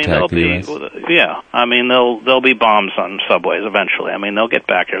attack the US? Yeah, I mean there'll be bombs on subways eventually. I mean they'll get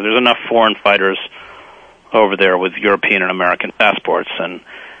back here. There's enough foreign fighters over there with European and American passports, and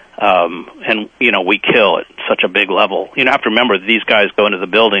we kill at such a big level. You have to remember these guys go into the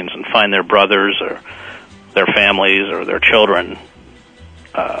buildings and find their brothers or their families or their children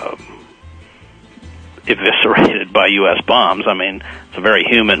eviscerated by U.S. bombs. I mean, it's a very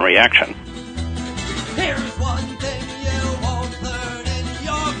human reaction. Here's one thing you won't learn in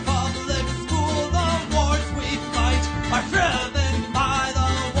your public school. The wars we fight are driven by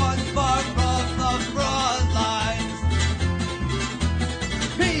the ones far from the front lines.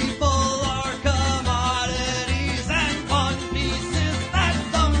 People are commodities and fun pieces that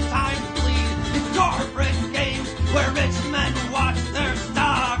sometimes bleed in corporate games where rich men watch their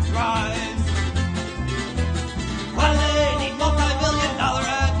stocks rise. While they need multi-billion-dollar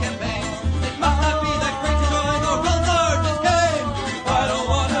ad campaigns, it must not be that great to join a world's largest game. I don't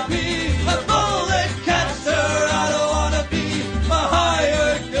want to be a bullet catcher. I don't want to be a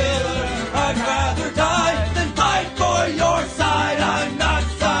hired killer. I'd rather die than fight for your side. I'm not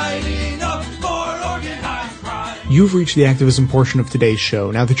signing up for organized crime. You've reached the activism portion of today's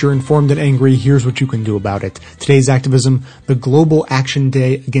show. Now that you're informed and angry, here's what you can do about it. Today's activism, the Global Action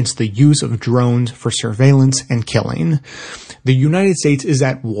Day against the use of drones for surveillance and killing. The United States is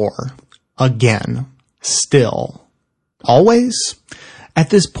at war. Again. Still. Always? At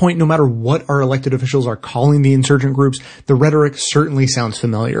this point, no matter what our elected officials are calling the insurgent groups, the rhetoric certainly sounds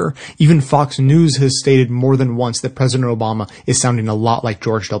familiar. Even Fox News has stated more than once that President Obama is sounding a lot like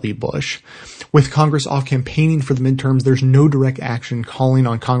George W. Bush. With Congress off campaigning for the midterms, there's no direct action calling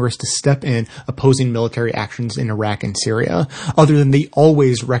on Congress to step in opposing military actions in Iraq and Syria, other than the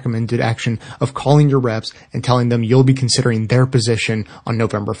always recommended action of calling your reps and telling them you'll be considering their position on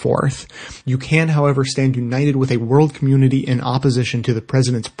November 4th. You can, however, stand united with a world community in opposition to the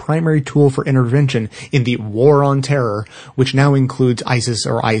president's primary tool for intervention in the war on terror, which now includes ISIS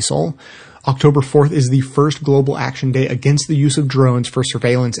or ISIL. October 4th is the first global action day against the use of drones for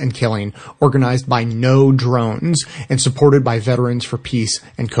surveillance and killing, organized by No Drones and supported by Veterans for Peace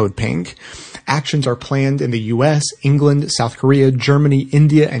and Code Pink. Actions are planned in the US, England, South Korea, Germany,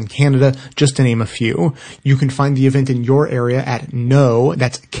 India, and Canada, just to name a few. You can find the event in your area at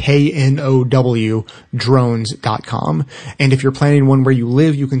that's KNOW, drones.com. And if you're planning one where you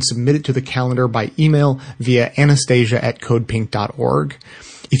live, you can submit it to the calendar by email via anastasia@codepink.org.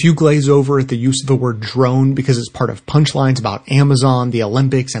 If you glaze over at the use of the word drone because it's part of punchlines about Amazon, the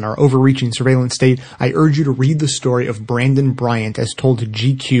Olympics, and our overreaching surveillance state, I urge you to read the story of Brandon Bryant as told to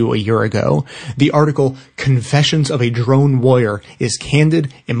GQ a year ago. The article, Confessions of a Drone Warrior, is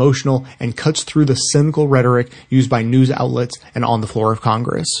candid, emotional, and cuts through the cynical rhetoric used by news outlets and on the floor of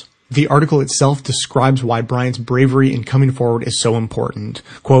Congress. The article itself describes why Bryant's bravery in coming forward is so important.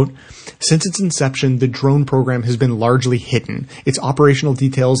 Quote, since its inception, the drone program has been largely hidden, its operational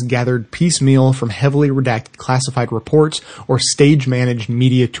details gathered piecemeal from heavily redacted classified reports or stage-managed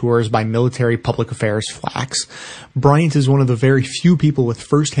media tours by military public affairs flacks. Bryant is one of the very few people with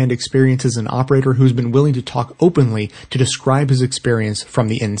first-hand experience as an operator who's been willing to talk openly to describe his experience from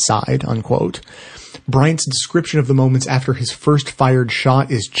the inside, unquote. Bryant's description of the moments after his first fired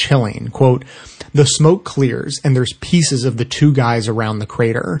shot is chilling. Quote, the smoke clears and there's pieces of the two guys around the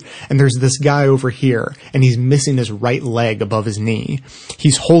crater. And there's this guy over here and he's missing his right leg above his knee.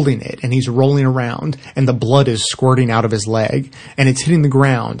 He's holding it and he's rolling around and the blood is squirting out of his leg and it's hitting the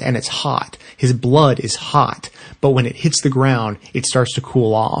ground and it's hot. His blood is hot, but when it hits the ground, it starts to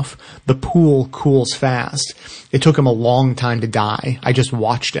cool off. The pool cools fast. It took him a long time to die. I just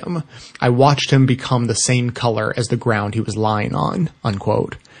watched him. I watched him become the same color as the ground he was lying on,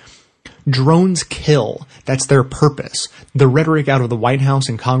 unquote. Drones kill. That's their purpose. The rhetoric out of the White House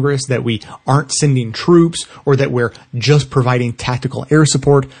and Congress that we aren't sending troops or that we're just providing tactical air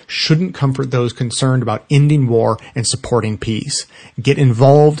support shouldn't comfort those concerned about ending war and supporting peace. Get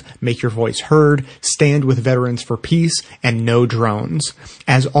involved, make your voice heard, stand with Veterans for Peace, and no drones.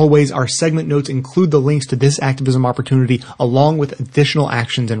 As always, our segment notes include the links to this activism opportunity along with additional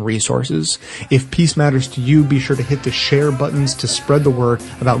actions and resources. If peace matters to you, be sure to hit the share buttons to spread the word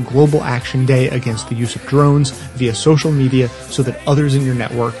about Global Action Day against the use of drones via social media so that others in your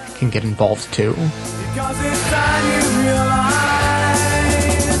network can get involved too. Because it's time you realize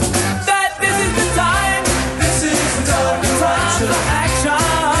that this is the time. This is the time to action.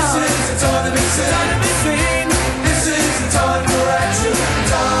 This is the time to be seen. This is the time for action.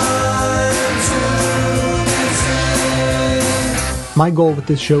 Time to be seen. My goal with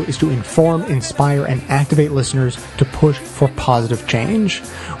this show is to inform, inspire, and activate listeners to push for positive change.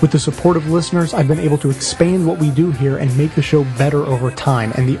 With the support of listeners, I've been able to expand what we do here and make the show better over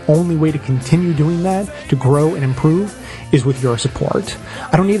time. And the only way to continue doing that, to grow and improve, is with your support.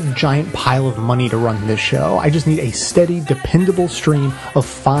 I don't need a giant pile of money to run this show. I just need a steady, dependable stream of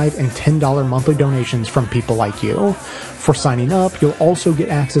 $5 and $10 monthly donations from people like you. For signing up, you'll also get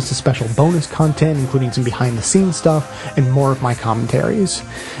access to special bonus content, including some behind-the-scenes stuff and more of my commentaries.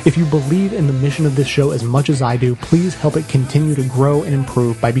 If you believe in the mission of this show as much as I do, please help it continue to grow and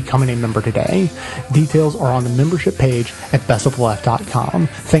improve by becoming a member today. Details are on the membership page at bestoftheleft.com.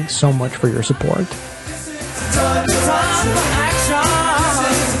 Thanks so much for your support. Time for action.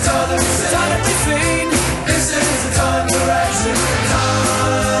 This is the time to be seen. This is the time for action.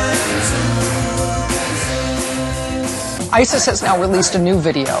 ISIS has now released a new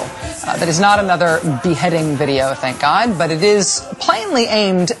video that is not another beheading video, thank God, but it is plainly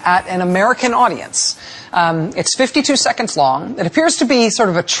aimed at an American audience. It's 52 seconds long. It appears to be sort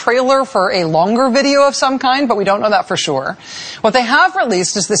of a trailer for a longer video of some kind, but we don't know that for sure. What they have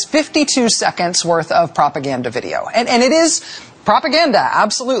released is this 52 seconds worth of propaganda video. And it is propaganda,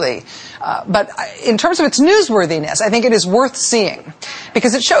 absolutely. But in terms of its newsworthiness, I think it is worth seeing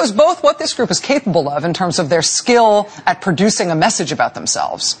because it shows both what this group is capable of in terms of their skill at producing a message about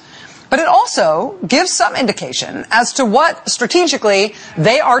themselves. But it also gives some indication as to what, strategically,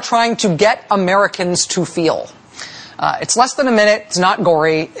 they are trying to get Americans to feel. It's less than a minute. It's not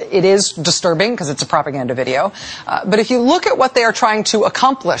gory. It is disturbing because it's a propaganda video. But if you look at what they are trying to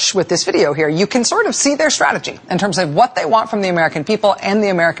accomplish with this video here, you can sort of see their strategy in terms of what they want from the American people and the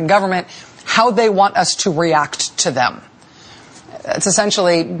American government, how they want us to react to them. It's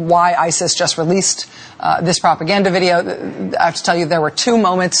essentially why ISIS just released this propaganda video. I have to tell you, there were 2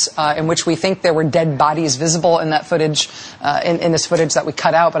 moments in which we think there were dead bodies visible in that footage, in this footage that we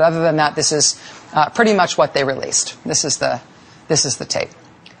cut out. But other than that, this is pretty much what they released. This is the tape.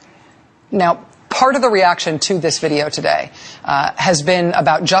 Now, part of the reaction to this video today has been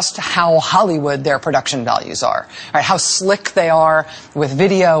about just how Hollywood their production values are, right? How slick they are with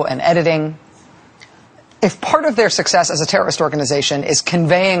video and editing. If part of their success as a terrorist organization is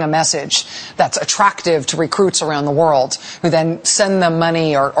conveying a message that's attractive to recruits around the world who then send them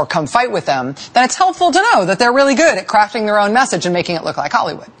money or come fight with them, then it's helpful to know that they're really good at crafting their own message and making it look like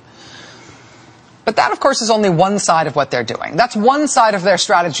Hollywood. But that, of course, is only one side of what they're doing. That's one side of their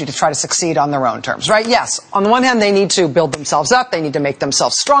strategy to try to succeed on their own terms, right? Yes, on the one hand, they need to build themselves up. They need to make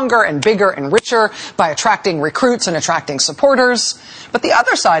themselves stronger and bigger and richer by attracting recruits and attracting supporters. But the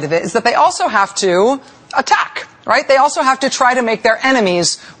other side of it is that they also have to attack, right? They also have to try to make their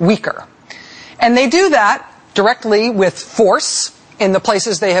enemies weaker. And they do that directly with force in the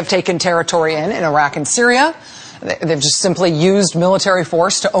places they have taken territory in Iraq and Syria. They've just simply used military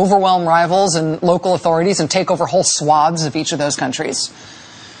force to overwhelm rivals and local authorities and take over whole swaths of each of those countries.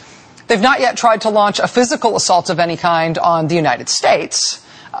 They've not yet tried to launch a physical assault of any kind on the United States,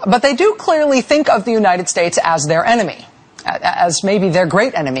 but they do clearly think of the United States as their enemy, as maybe their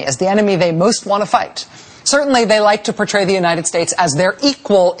great enemy, as the enemy they most want to fight. Certainly, they like to portray the United States as their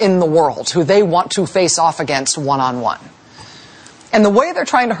equal in the world, who they want to face off against one-on-one. And the way they're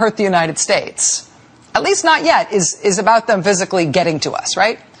trying to hurt the United States, at least not yet, is about them physically getting to us,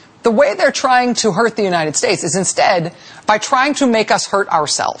 right? The way they're trying to hurt the United States is instead by trying to make us hurt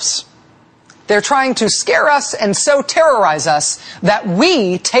ourselves. They're trying to scare us and so terrorize us that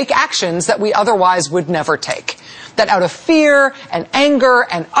we take actions that we otherwise would never take. That out of fear and anger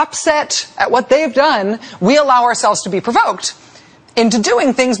and upset at what they've done, we allow ourselves to be provoked into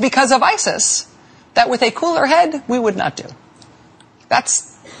doing things because of ISIS that with a cooler head, we would not do.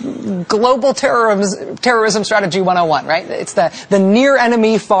 That's global terrorism strategy 101, right? It's the near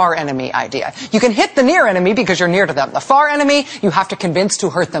enemy, far enemy idea. You can hit the near enemy because you're near to them. The far enemy, you have to convince to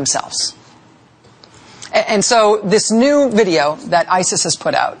hurt themselves. And so this new video that ISIS has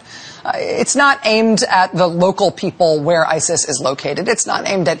put out, it's not aimed at the local people where ISIS is located. It's not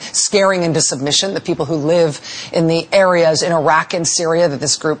aimed at scaring into submission the people who live in the areas in Iraq and Syria that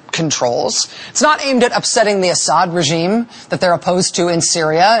this group controls. It's not aimed at upsetting the Assad regime that they're opposed to in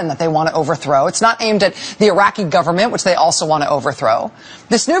Syria and that they want to overthrow. It's not aimed at the Iraqi government, which they also want to overthrow.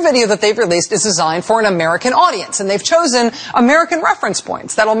 This new video that they've released is designed for an American audience, and they've chosen American reference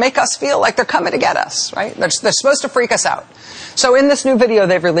points that'll make us feel like they're coming to get us, right? They're supposed to freak us out. So in this new video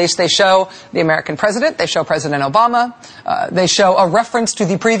they've released, they show the American president, they show President Obama, they show a reference to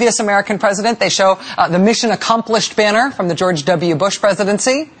the previous American president, they show the mission accomplished banner from the George W. Bush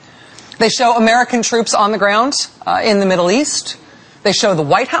presidency, they show American troops on the ground in the Middle East, they show the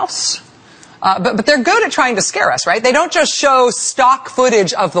White House, but they're good at trying to scare us, right? They don't just show stock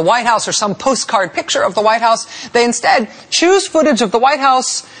footage of the White House or some postcard picture of the White House, they instead choose footage of the White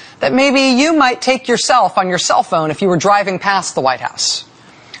House that maybe you might take yourself on your cell phone if you were driving past the White House,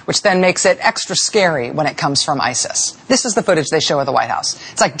 which then makes it extra scary when it comes from ISIS. This is the footage they show of the White House.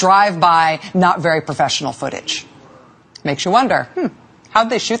 It's like drive-by, not very professional footage. Makes you wonder, how'd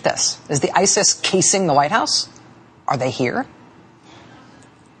they shoot this? Is the ISIS casing the White House? Are they here?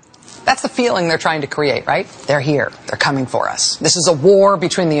 That's the feeling they're trying to create, right? They're here. They're coming for us. This is a war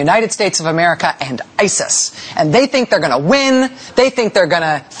between the United States of America and ISIS. And they think they're going to win. They think they're going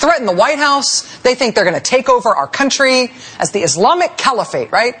to threaten the White House. They think they're going to take over our country as the Islamic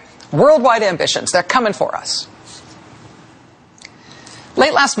Caliphate, right? Worldwide ambitions. They're coming for us.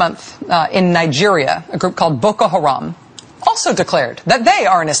 Late last month, in Nigeria, a group called Boko Haram also declared that they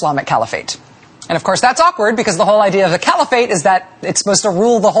are an Islamic Caliphate. And of course, that's awkward because the whole idea of the caliphate is that it's supposed to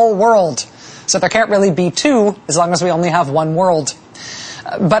rule the whole world. So there can't really be two as long as we only have one world.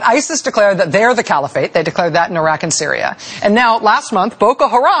 But ISIS declared that they're the caliphate. They declared that in Iraq and Syria. And now, last month, Boko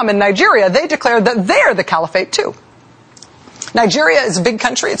Haram in Nigeria, they declared that they're the caliphate too. Nigeria is a big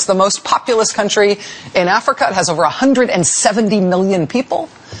country. It's the most populous country in Africa. It has over 170 million people.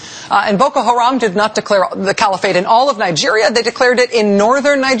 And Boko Haram did not declare the caliphate in all of Nigeria. They declared it in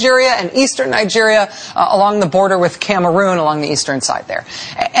northern Nigeria and eastern Nigeria, along the border with Cameroon, along the eastern side there.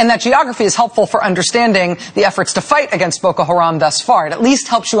 And that geography is helpful for understanding the efforts to fight against Boko Haram thus far. It at least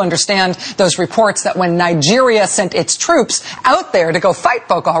helps you understand those reports that when Nigeria sent its troops out there to go fight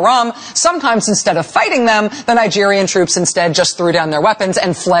Boko Haram, sometimes instead of fighting them, the Nigerian troops instead just threw down their weapons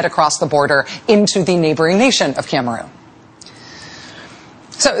and fled across the border into the neighboring nation of Cameroon.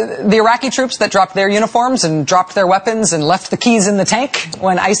 So the Iraqi troops that dropped their uniforms and dropped their weapons and left the keys in the tank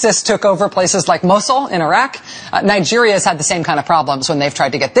when ISIS took over places like Mosul in Iraq, Nigeria has had the same kind of problems when they've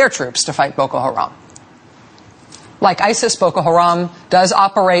tried to get their troops to fight Boko Haram. Like ISIS, Boko Haram does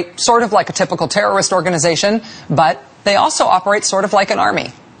operate sort of like a typical terrorist organization, but they also operate sort of like an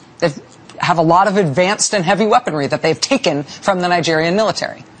army. They have a lot of advanced and heavy weaponry that they've taken from the Nigerian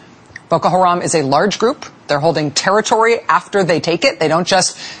military. Boko Haram is a large group. They're holding territory after they take it. They don't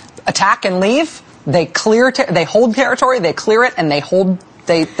just attack and leave. They hold territory, they clear it, and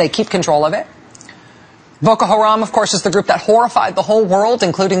they keep control of it. Boko Haram, of course, is the group that horrified the whole world,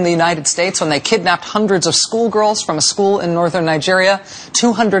 including the United States, when they kidnapped hundreds of schoolgirls from a school in northern Nigeria.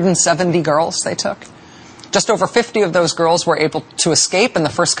 270 girls they took. Just over 50 of those girls were able to escape in the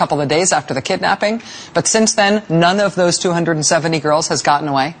first couple of days after the kidnapping. But since then, none of those 270 girls has gotten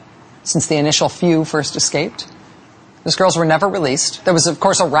away, since the initial few first escaped. Those girls were never released. There was, of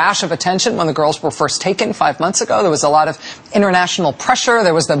course, a rash of attention when the girls were first taken 5 months ago. There was a lot of international pressure.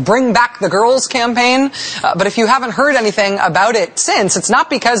 There was the Bring Back the Girls campaign. But if you haven't heard anything about it since, it's not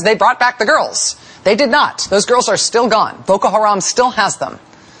because they brought back the girls. They did not. Those girls are still gone. Boko Haram still has them.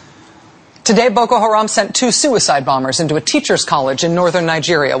 Today, Boko Haram sent 2 suicide bombers into a teacher's college in northern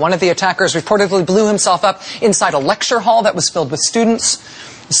Nigeria. One of the attackers reportedly blew himself up inside a lecture hall that was filled with students.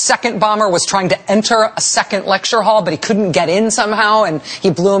 The second bomber was trying to enter a second lecture hall, but he couldn't get in somehow, and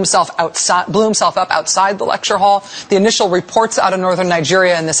he blew himself up outside the lecture hall. The initial reports out of northern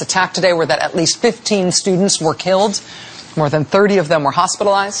Nigeria in this attack today were that at least 15 students were killed. More than 30 of them were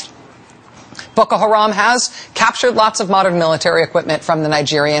hospitalized. Boko Haram has captured lots of modern military equipment from the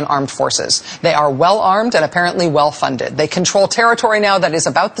Nigerian armed forces. They are well armed and apparently well funded. They control territory now that is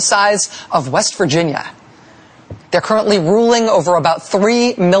about the size of West Virginia. They're currently ruling over about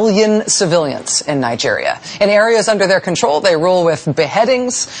 3 million civilians in Nigeria. In areas under their control, they rule with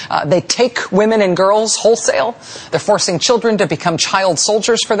beheadings. They take women and girls wholesale. They're forcing children to become child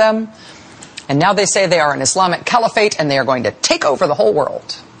soldiers for them. And now they say they are an Islamic caliphate and they are going to take over the whole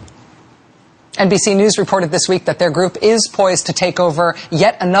world. NBC News reported this week that their group is poised to take over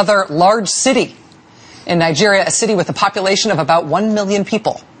yet another large city in Nigeria, a city with a population of about 1 million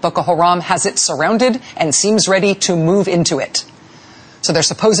people. Boko Haram has it surrounded and seems ready to move into it. So their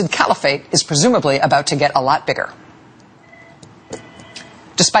supposed caliphate is presumably about to get a lot bigger.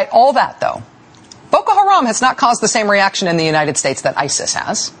 Despite all that, though, Boko Haram has not caused the same reaction in the United States that ISIS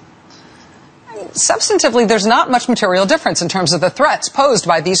has. Substantively, there's not much material difference in terms of the threats posed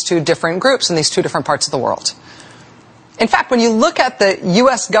by these 2 different groups in these 2 different parts of the world. In fact, when you look at the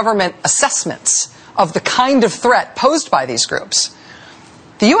U.S. government assessments of the kind of threat posed by these groups,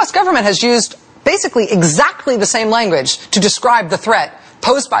 the U.S. government has used basically exactly the same language to describe the threat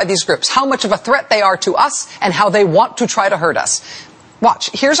posed by these groups, how much of a threat they are to us and how they want to try to hurt us.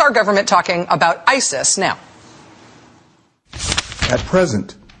 Watch, here's our government talking about ISIS now. At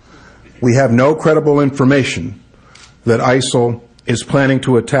present, we have no credible information that ISIL is planning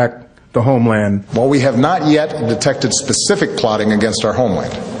to attack the homeland. While we have not yet detected specific plotting against our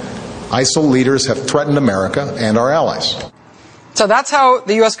homeland, ISIL leaders have threatened America and our allies. So that's how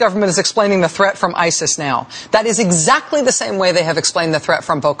the U.S. government is explaining the threat from ISIS now. That is exactly the same way they have explained the threat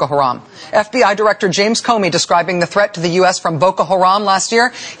from Boko Haram. FBI Director James Comey describing the threat to the U.S. from Boko Haram last year,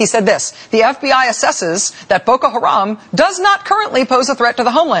 he said this: the FBI assesses that Boko Haram does not currently pose a threat to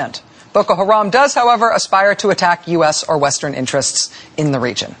the homeland. Boko Haram does, however, aspire to attack U.S. or Western interests in the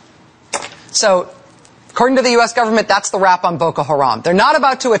region. So, according to the U.S. government, that's the wrap on Boko Haram. They're not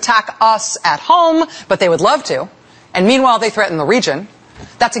about to attack us at home, but they would love to. And meanwhile, they threaten the region.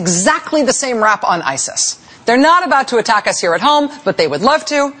 That's exactly the same wrap on ISIS. They're not about to attack us here at home, but they would love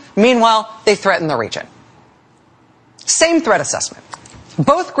to. Meanwhile, they threaten the region. Same threat assessment.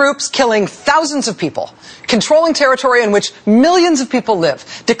 Both groups killing thousands of people, controlling territory in which millions of people live,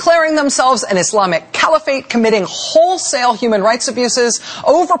 declaring themselves an Islamic caliphate, committing wholesale human rights abuses,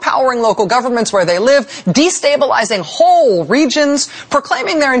 overpowering local governments where they live, destabilizing whole regions,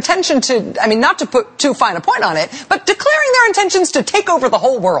 proclaiming their intention to, not to put too fine a point on it, but declaring their intentions to take over the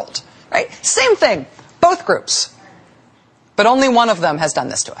whole world. Right? Same thing, both groups. But only one of them has done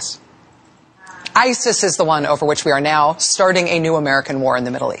this to us. ISIS is the one over which we are now starting a new American war in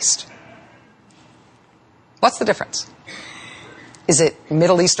the Middle East. What's the difference? Is it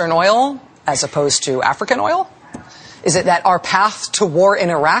Middle Eastern oil as opposed to African oil? Is it that our path to war in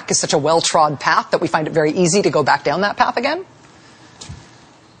Iraq is such a well-trod path that we find it very easy to go back down that path again?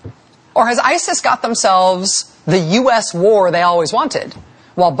 Or has ISIS got themselves the U.S. war they always wanted,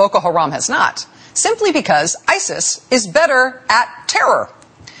 while Boko Haram has not, simply because ISIS is better at terror?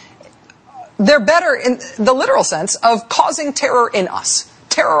 They're better in the literal sense of causing terror in us,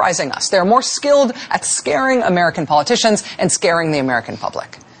 terrorizing us. They're more skilled at scaring American politicians and scaring the American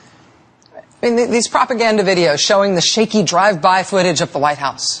public. I mean, these propaganda videos showing the shaky drive-by footage of the White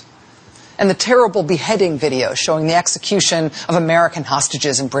House and the terrible beheading video showing the execution of American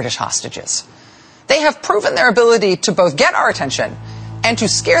hostages and British hostages. They have proven their ability to both get our attention and to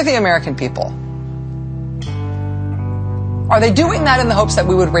scare the American people. Are they doing that in the hopes that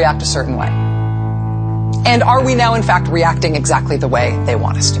we would react a certain way? And are we now, in fact, reacting exactly the way they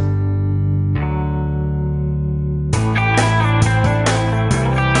want us to?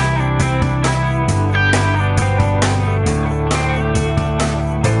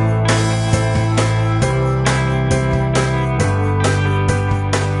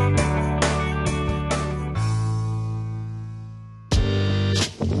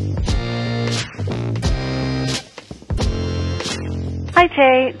 Hi,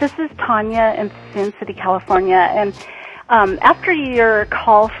 Jay. This is Tanya in Sin City, California. And after your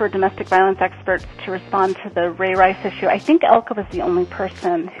call for domestic violence experts to respond to the Ray Rice issue, I think Elka was the only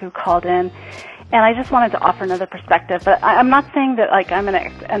person who called in. And I just wanted to offer another perspective. But I'm not saying that I'm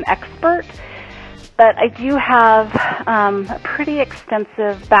an expert, but I do have a pretty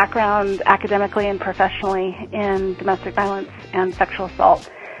extensive background academically and professionally in domestic violence and sexual assault,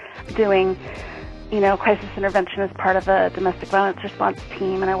 doing crisis intervention as part of a domestic violence response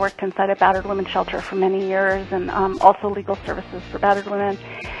team, and I worked inside a battered women's shelter for many years, and also legal services for battered women.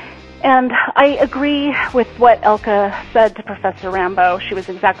 And I agree with what Elka said to Professor Rambo. She was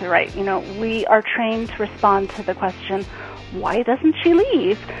exactly right. We are trained to respond to the question, why doesn't she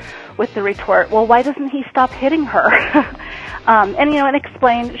leave? With the retort, well, why doesn't he stop hitting her? And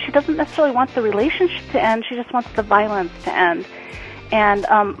explain she doesn't necessarily want the relationship to end, she just wants the violence to end. And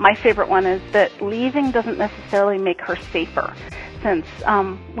my favorite one is that leaving doesn't necessarily make her safer, since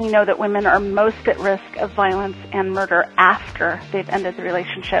we know that women are most at risk of violence and murder after they've ended the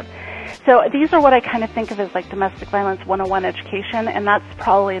relationship. So these are what I kind of think of as like domestic violence 101 education, and that's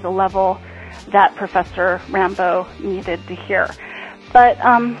probably the level that Professor Rambo needed to hear. But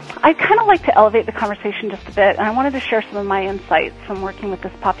I'd kind of like to elevate the conversation just a bit, and I wanted to share some of my insights from working with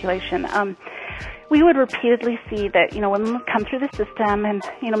this population. We would repeatedly see that, women would come through the system and,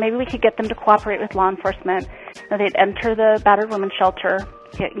 maybe we could get them to cooperate with law enforcement. They'd enter the battered women's shelter,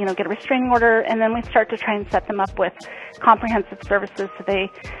 get a restraining order, and then we'd start to try and set them up with comprehensive services so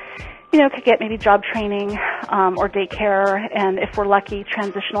they, could get maybe job training, or daycare, and if we're lucky,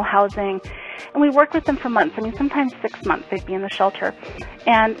 transitional housing. And we worked with them for months. Sometimes 6 months they'd be in the shelter.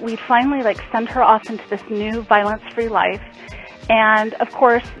 And we'd finally, send her off into this new violence-free life. And, of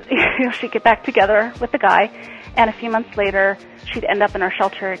course, she'd get back together with the guy, and a few months later, she'd end up in our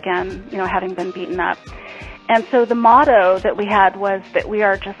shelter again, having been beaten up. And so the motto that we had was that we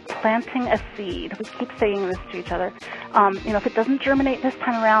are just planting a seed. We keep saying this to each other. If it doesn't germinate this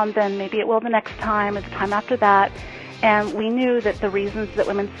time around, then maybe it will the next time or the time after that. And we knew that the reasons that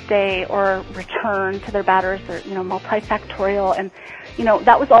women stay or return to their batters are, multifactorial, and,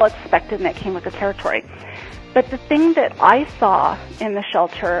 that was all expected, and it came with the territory. But the thing that I saw in the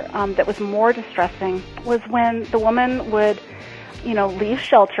shelter that was more distressing was when the woman would, leave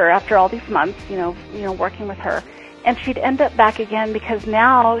shelter after all these months, working with her, and she'd end up back again because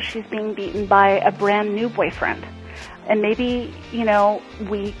now she's being beaten by a brand new boyfriend. And maybe,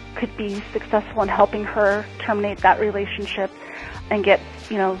 we could be successful in helping her terminate that relationship and get,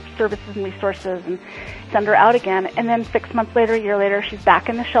 services and resources and send her out again. And then 6 months later, a year later, she's back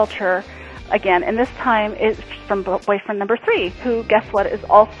in the shelter again, and this time it's from boyfriend number 3, who, guess what, is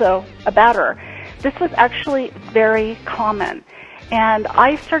also a batterer. This was actually very common, and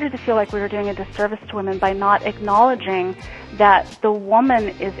I started to feel like we were doing a disservice to women by not acknowledging that the woman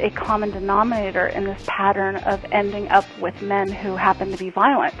is a common denominator in this pattern of ending up with men who happen to be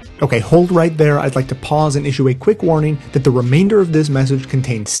violent. Okay, hold right there. I'd like to pause and issue a quick warning that the remainder of this message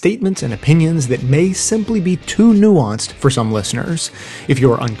contains statements and opinions that may simply be too nuanced for some listeners. If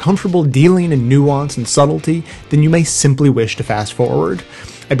you are uncomfortable dealing in nuance and subtlety, then you may simply wish to fast forward.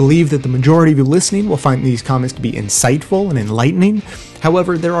 I believe that the majority of you listening will find these comments to be insightful and enlightening,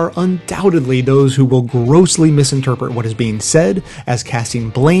 However, there are undoubtedly those who will grossly misinterpret what is being said as casting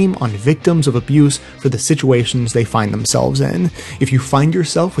blame on victims of abuse for the situations they find themselves in. If you find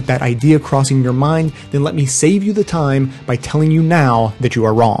yourself with that idea crossing your mind, then let me save you the time by telling you now that you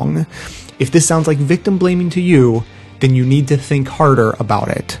are wrong. If this sounds like victim blaming to you, then you need to think harder about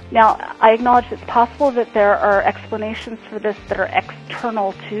it. Now, I acknowledge it's possible that there are explanations for this that are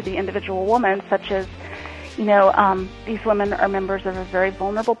external to the individual woman, such as, these women are members of a very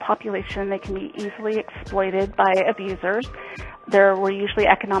vulnerable population. They can be easily exploited by abusers. There were usually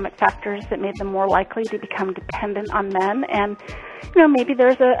economic factors that made them more likely to become dependent on men. And, maybe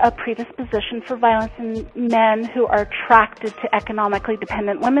there's a predisposition for violence in men who are attracted to economically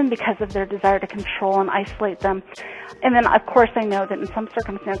dependent women because of their desire to control and isolate them. And then, of course, I know that in some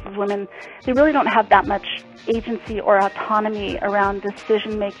circumstances, women, they really don't have that much agency or autonomy around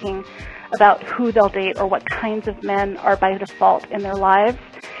decision-making about who they'll date or what kinds of men are by default in their lives.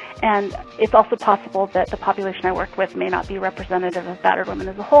 And it's also possible that the population I work with may not be representative of battered women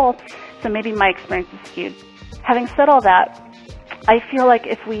as a whole, so maybe my experience is skewed. Having said all that, I feel like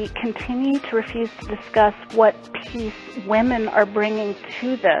if we continue to refuse to discuss what piece women are bringing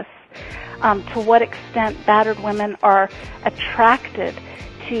to this, to what extent battered women are attracted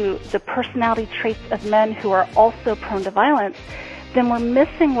to the personality traits of men who are also prone to violence, then we're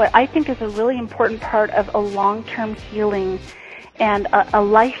missing what I think is a really important part of a long-term healing and a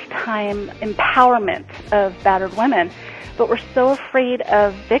lifetime empowerment of battered women. But we're so afraid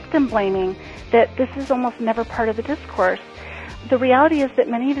of victim blaming that this is almost never part of the discourse. The reality is that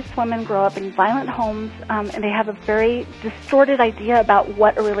many of these women grow up in violent homes, and they have a very distorted idea about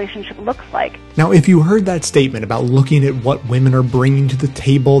what a relationship looks like. Now, if you heard that statement about looking at what women are bringing to the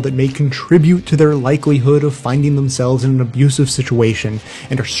table that may contribute to their likelihood of finding themselves in an abusive situation,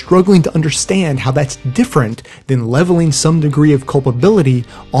 and are struggling to understand how that's different than leveling some degree of culpability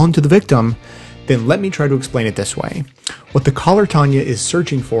onto the victim, then let me try to explain it this way. What the caller Tanya is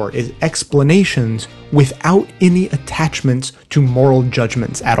searching for is explanations without any attachments to moral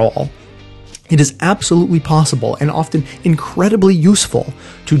judgments at all. It is absolutely possible and often incredibly useful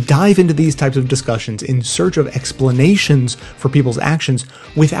to dive into these types of discussions in search of explanations for people's actions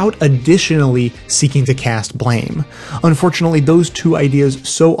without additionally seeking to cast blame. Unfortunately, those two ideas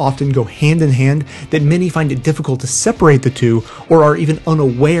so often go hand in hand that many find it difficult to separate the two or are even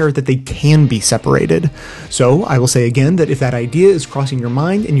unaware that they can be separated. So I will say again that if that idea is crossing your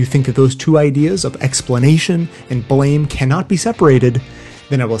mind and you think that those two ideas of explanation and blame cannot be separated,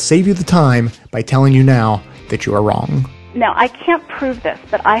 then I will save you the time by telling you now that you are wrong. Now, I can't prove this,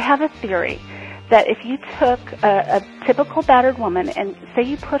 but I have a theory that if you took a typical battered woman and say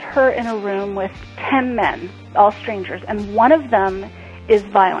you put her in a room with 10 men, all strangers, and one of them is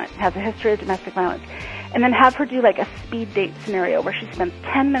violent, has a history of domestic violence, and then have her do like a speed date scenario where she spends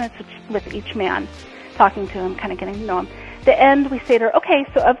 10 minutes with each man, talking to him, kind of getting to know him. At the end, we say to her, okay,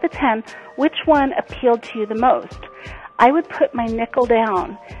 so of the 10, which one appealed to you the most? I would put my nickel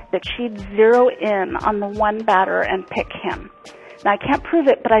down that she'd zero in on the one batter and pick him. Now, I can't prove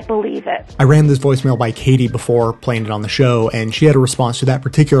it, but I believe it. I ran this voicemail by Katie before playing it on the show, and she had a response to that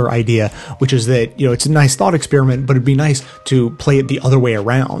particular idea, which is that, it's a nice thought experiment, but it'd be nice to play it the other way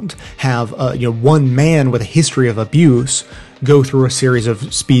around. Have, one man with a history of abuse go through a series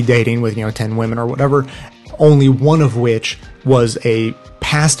of speed dating with, 10 women or whatever, only one of which was a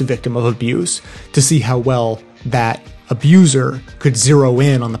past victim of abuse, to see how well that abuser could zero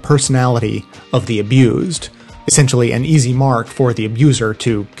in on the personality of the abused. Essentially an easy mark for the abuser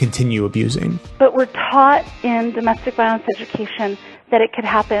to continue abusing. But we're taught in domestic violence education that it could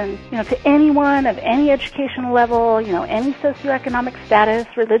happen, to anyone of any educational level, any socioeconomic status,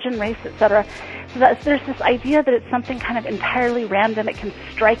 religion, race, etc. So there's this idea that it's something kind of entirely random. It can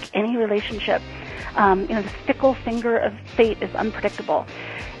strike any relationship. The fickle finger of fate is unpredictable.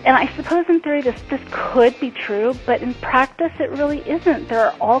 And I suppose in theory this could be true, but in practice it really isn't. There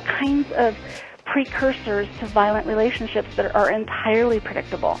are all kinds of precursors to violent relationships that are entirely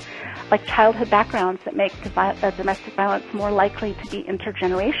predictable, like childhood backgrounds that make domestic violence more likely to be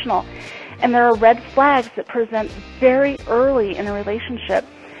intergenerational. And there are red flags that present very early in a relationship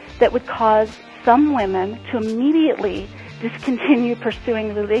that would cause some women to immediately discontinue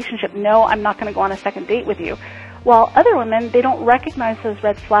pursuing the relationship. No, I'm not going to go on a second date with you. While other women, they don't recognize those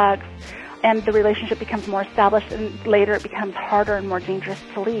red flags, and the relationship becomes more established, and later it becomes harder and more dangerous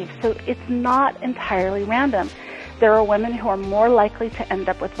to leave. So it's not entirely random. There are women who are more likely to end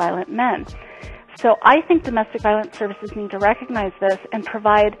up with violent men. So I think domestic violence services need to recognize this and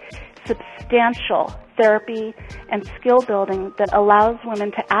provide substantial therapy and skill building that allows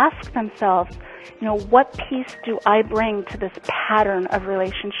women to ask themselves, what piece do I bring to this pattern of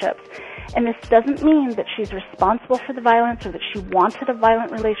relationships? And this doesn't mean that she's responsible for the violence or that she wanted a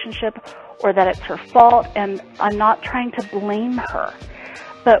violent relationship or that it's her fault, and I'm not trying to blame her.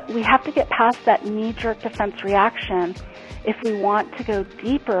 But we have to get past that knee-jerk defense reaction if we want to go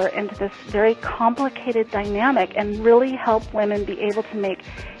deeper into this very complicated dynamic and really help women be able to make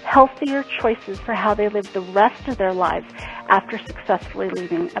healthier choices for how they live the rest of their lives after successfully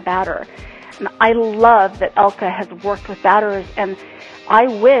leaving a batterer. And I love that Elka has worked with batterers, and I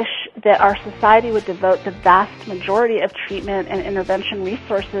wish that our society would devote the vast majority of treatment and intervention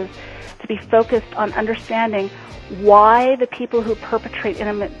resources to be focused on understanding why the people who perpetrate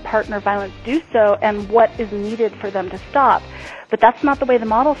intimate partner violence do so and what is needed for them to stop. But that's not the way the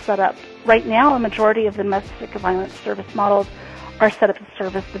model's set up. Right now, a majority of the domestic violence service models are set up to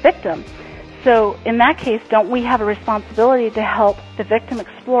service the victim. So in that case, don't we have a responsibility to help the victim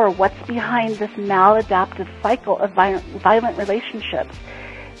explore what's behind this maladaptive cycle of violent relationships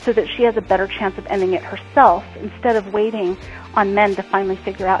so that she has a better chance of ending it herself instead of waiting on men to finally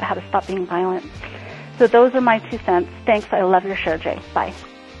figure out how to stop being violent? So those are my 2 cents. Thanks. I love your show, Jay. Bye.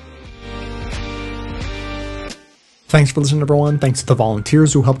 Thanks for listening, everyone. Thanks to the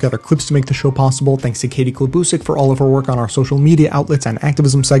volunteers who helped gather clips to make the show possible. Thanks to Katie Klobusik for all of her work on our social media outlets and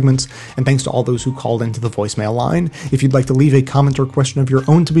activism segments. And thanks to all those who called into the voicemail line. If you'd like to leave a comment or question of your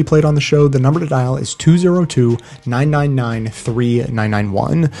own to be played on the show, the number to dial is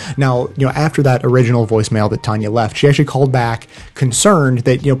 202-999-3991. Now, after that original voicemail that Tanya left, she actually called back concerned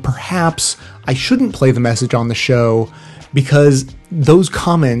that, perhaps I shouldn't play the message on the show because those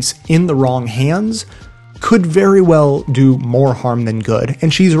comments in the wrong hands could very well do more harm than good.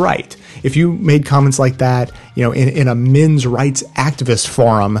 And she's right. If you made comments like that, in a men's rights activist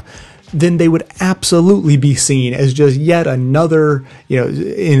forum, then they would absolutely be seen as just yet another,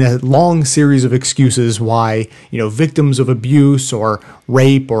 in a long series of excuses why, victims of abuse or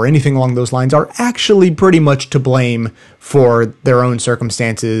rape or anything along those lines are actually pretty much to blame for their own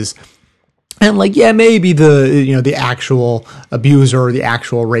circumstances. And maybe the actual abuser or the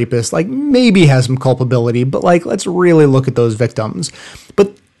actual rapist, maybe has some culpability, but let's really look at those victims.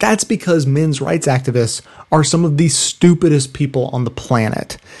 But that's because men's rights activists are some of the stupidest people on the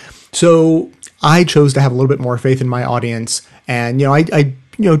planet. So I chose to have a little bit more faith in my audience, and I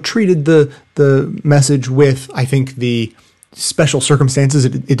treated the message with, I think, the special circumstances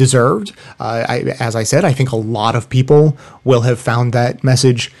it deserved. As I said, I think a lot of people will have found that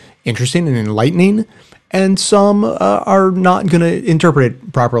message interesting and enlightening, and some are not going to interpret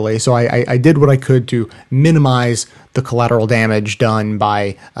it properly. So I did what I could to minimize the collateral damage done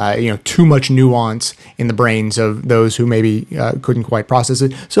by too much nuance in the brains of those who maybe couldn't quite process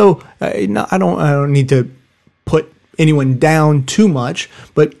it. So I don't need to put anyone down too much,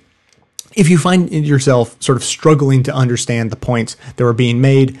 but if you find yourself sort of struggling to understand the points that were being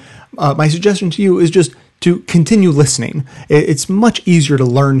made, my suggestion to you is just to continue listening. It's much easier to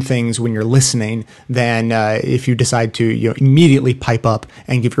learn things when you're listening than if you decide to immediately pipe up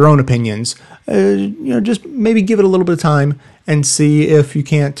and give your own opinions. Just maybe give it a little bit of time and see if you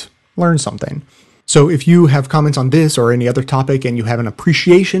can't learn something. So if you have comments on this or any other topic and you have an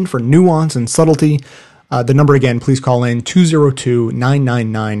appreciation for nuance and subtlety, the number again, please call in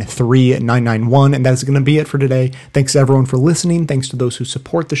 202-999-3991, and that's going to be it for today. Thanks to everyone for listening. Thanks to those who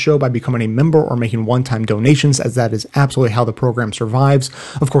support the show by becoming a member or making one-time donations, as that is absolutely how the program survives.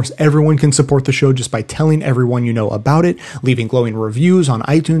 Of course, everyone can support the show just by telling everyone you know about it, leaving glowing reviews on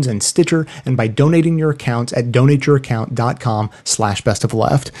iTunes and Stitcher, and by donating your accounts at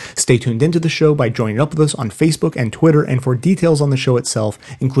donateyouraccount.com/bestofleft. Stay tuned into the show by joining up with us on Facebook and Twitter, and for details on the show itself,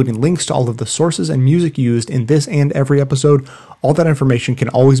 including links to all of the sources and music used in this and every episode, all that information can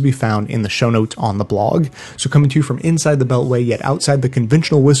always be found in the show notes on the blog. So coming to you from inside the Beltway, yet outside the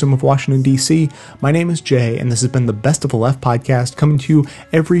conventional wisdom of Washington, D.C., my name is Jay, and this has been the Best of the Left podcast, coming to you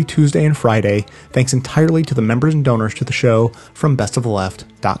every Tuesday and Friday, thanks entirely to the members and donors to the show from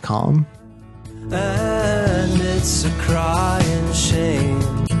bestoftheleft.com. And it's a crying shame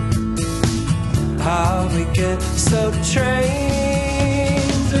how we get so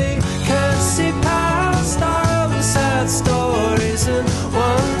trained. We can't see past our own sad stories and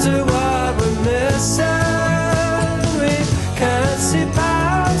wonder what we're missing. We can't see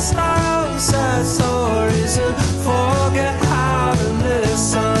past our own sad stories and forget how to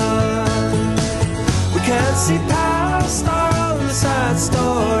listen. We can't see past our own sad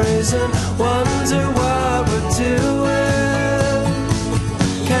stories and wonder what we're doing.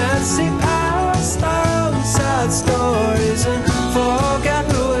 Can't see past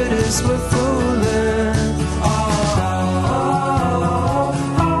were foolish.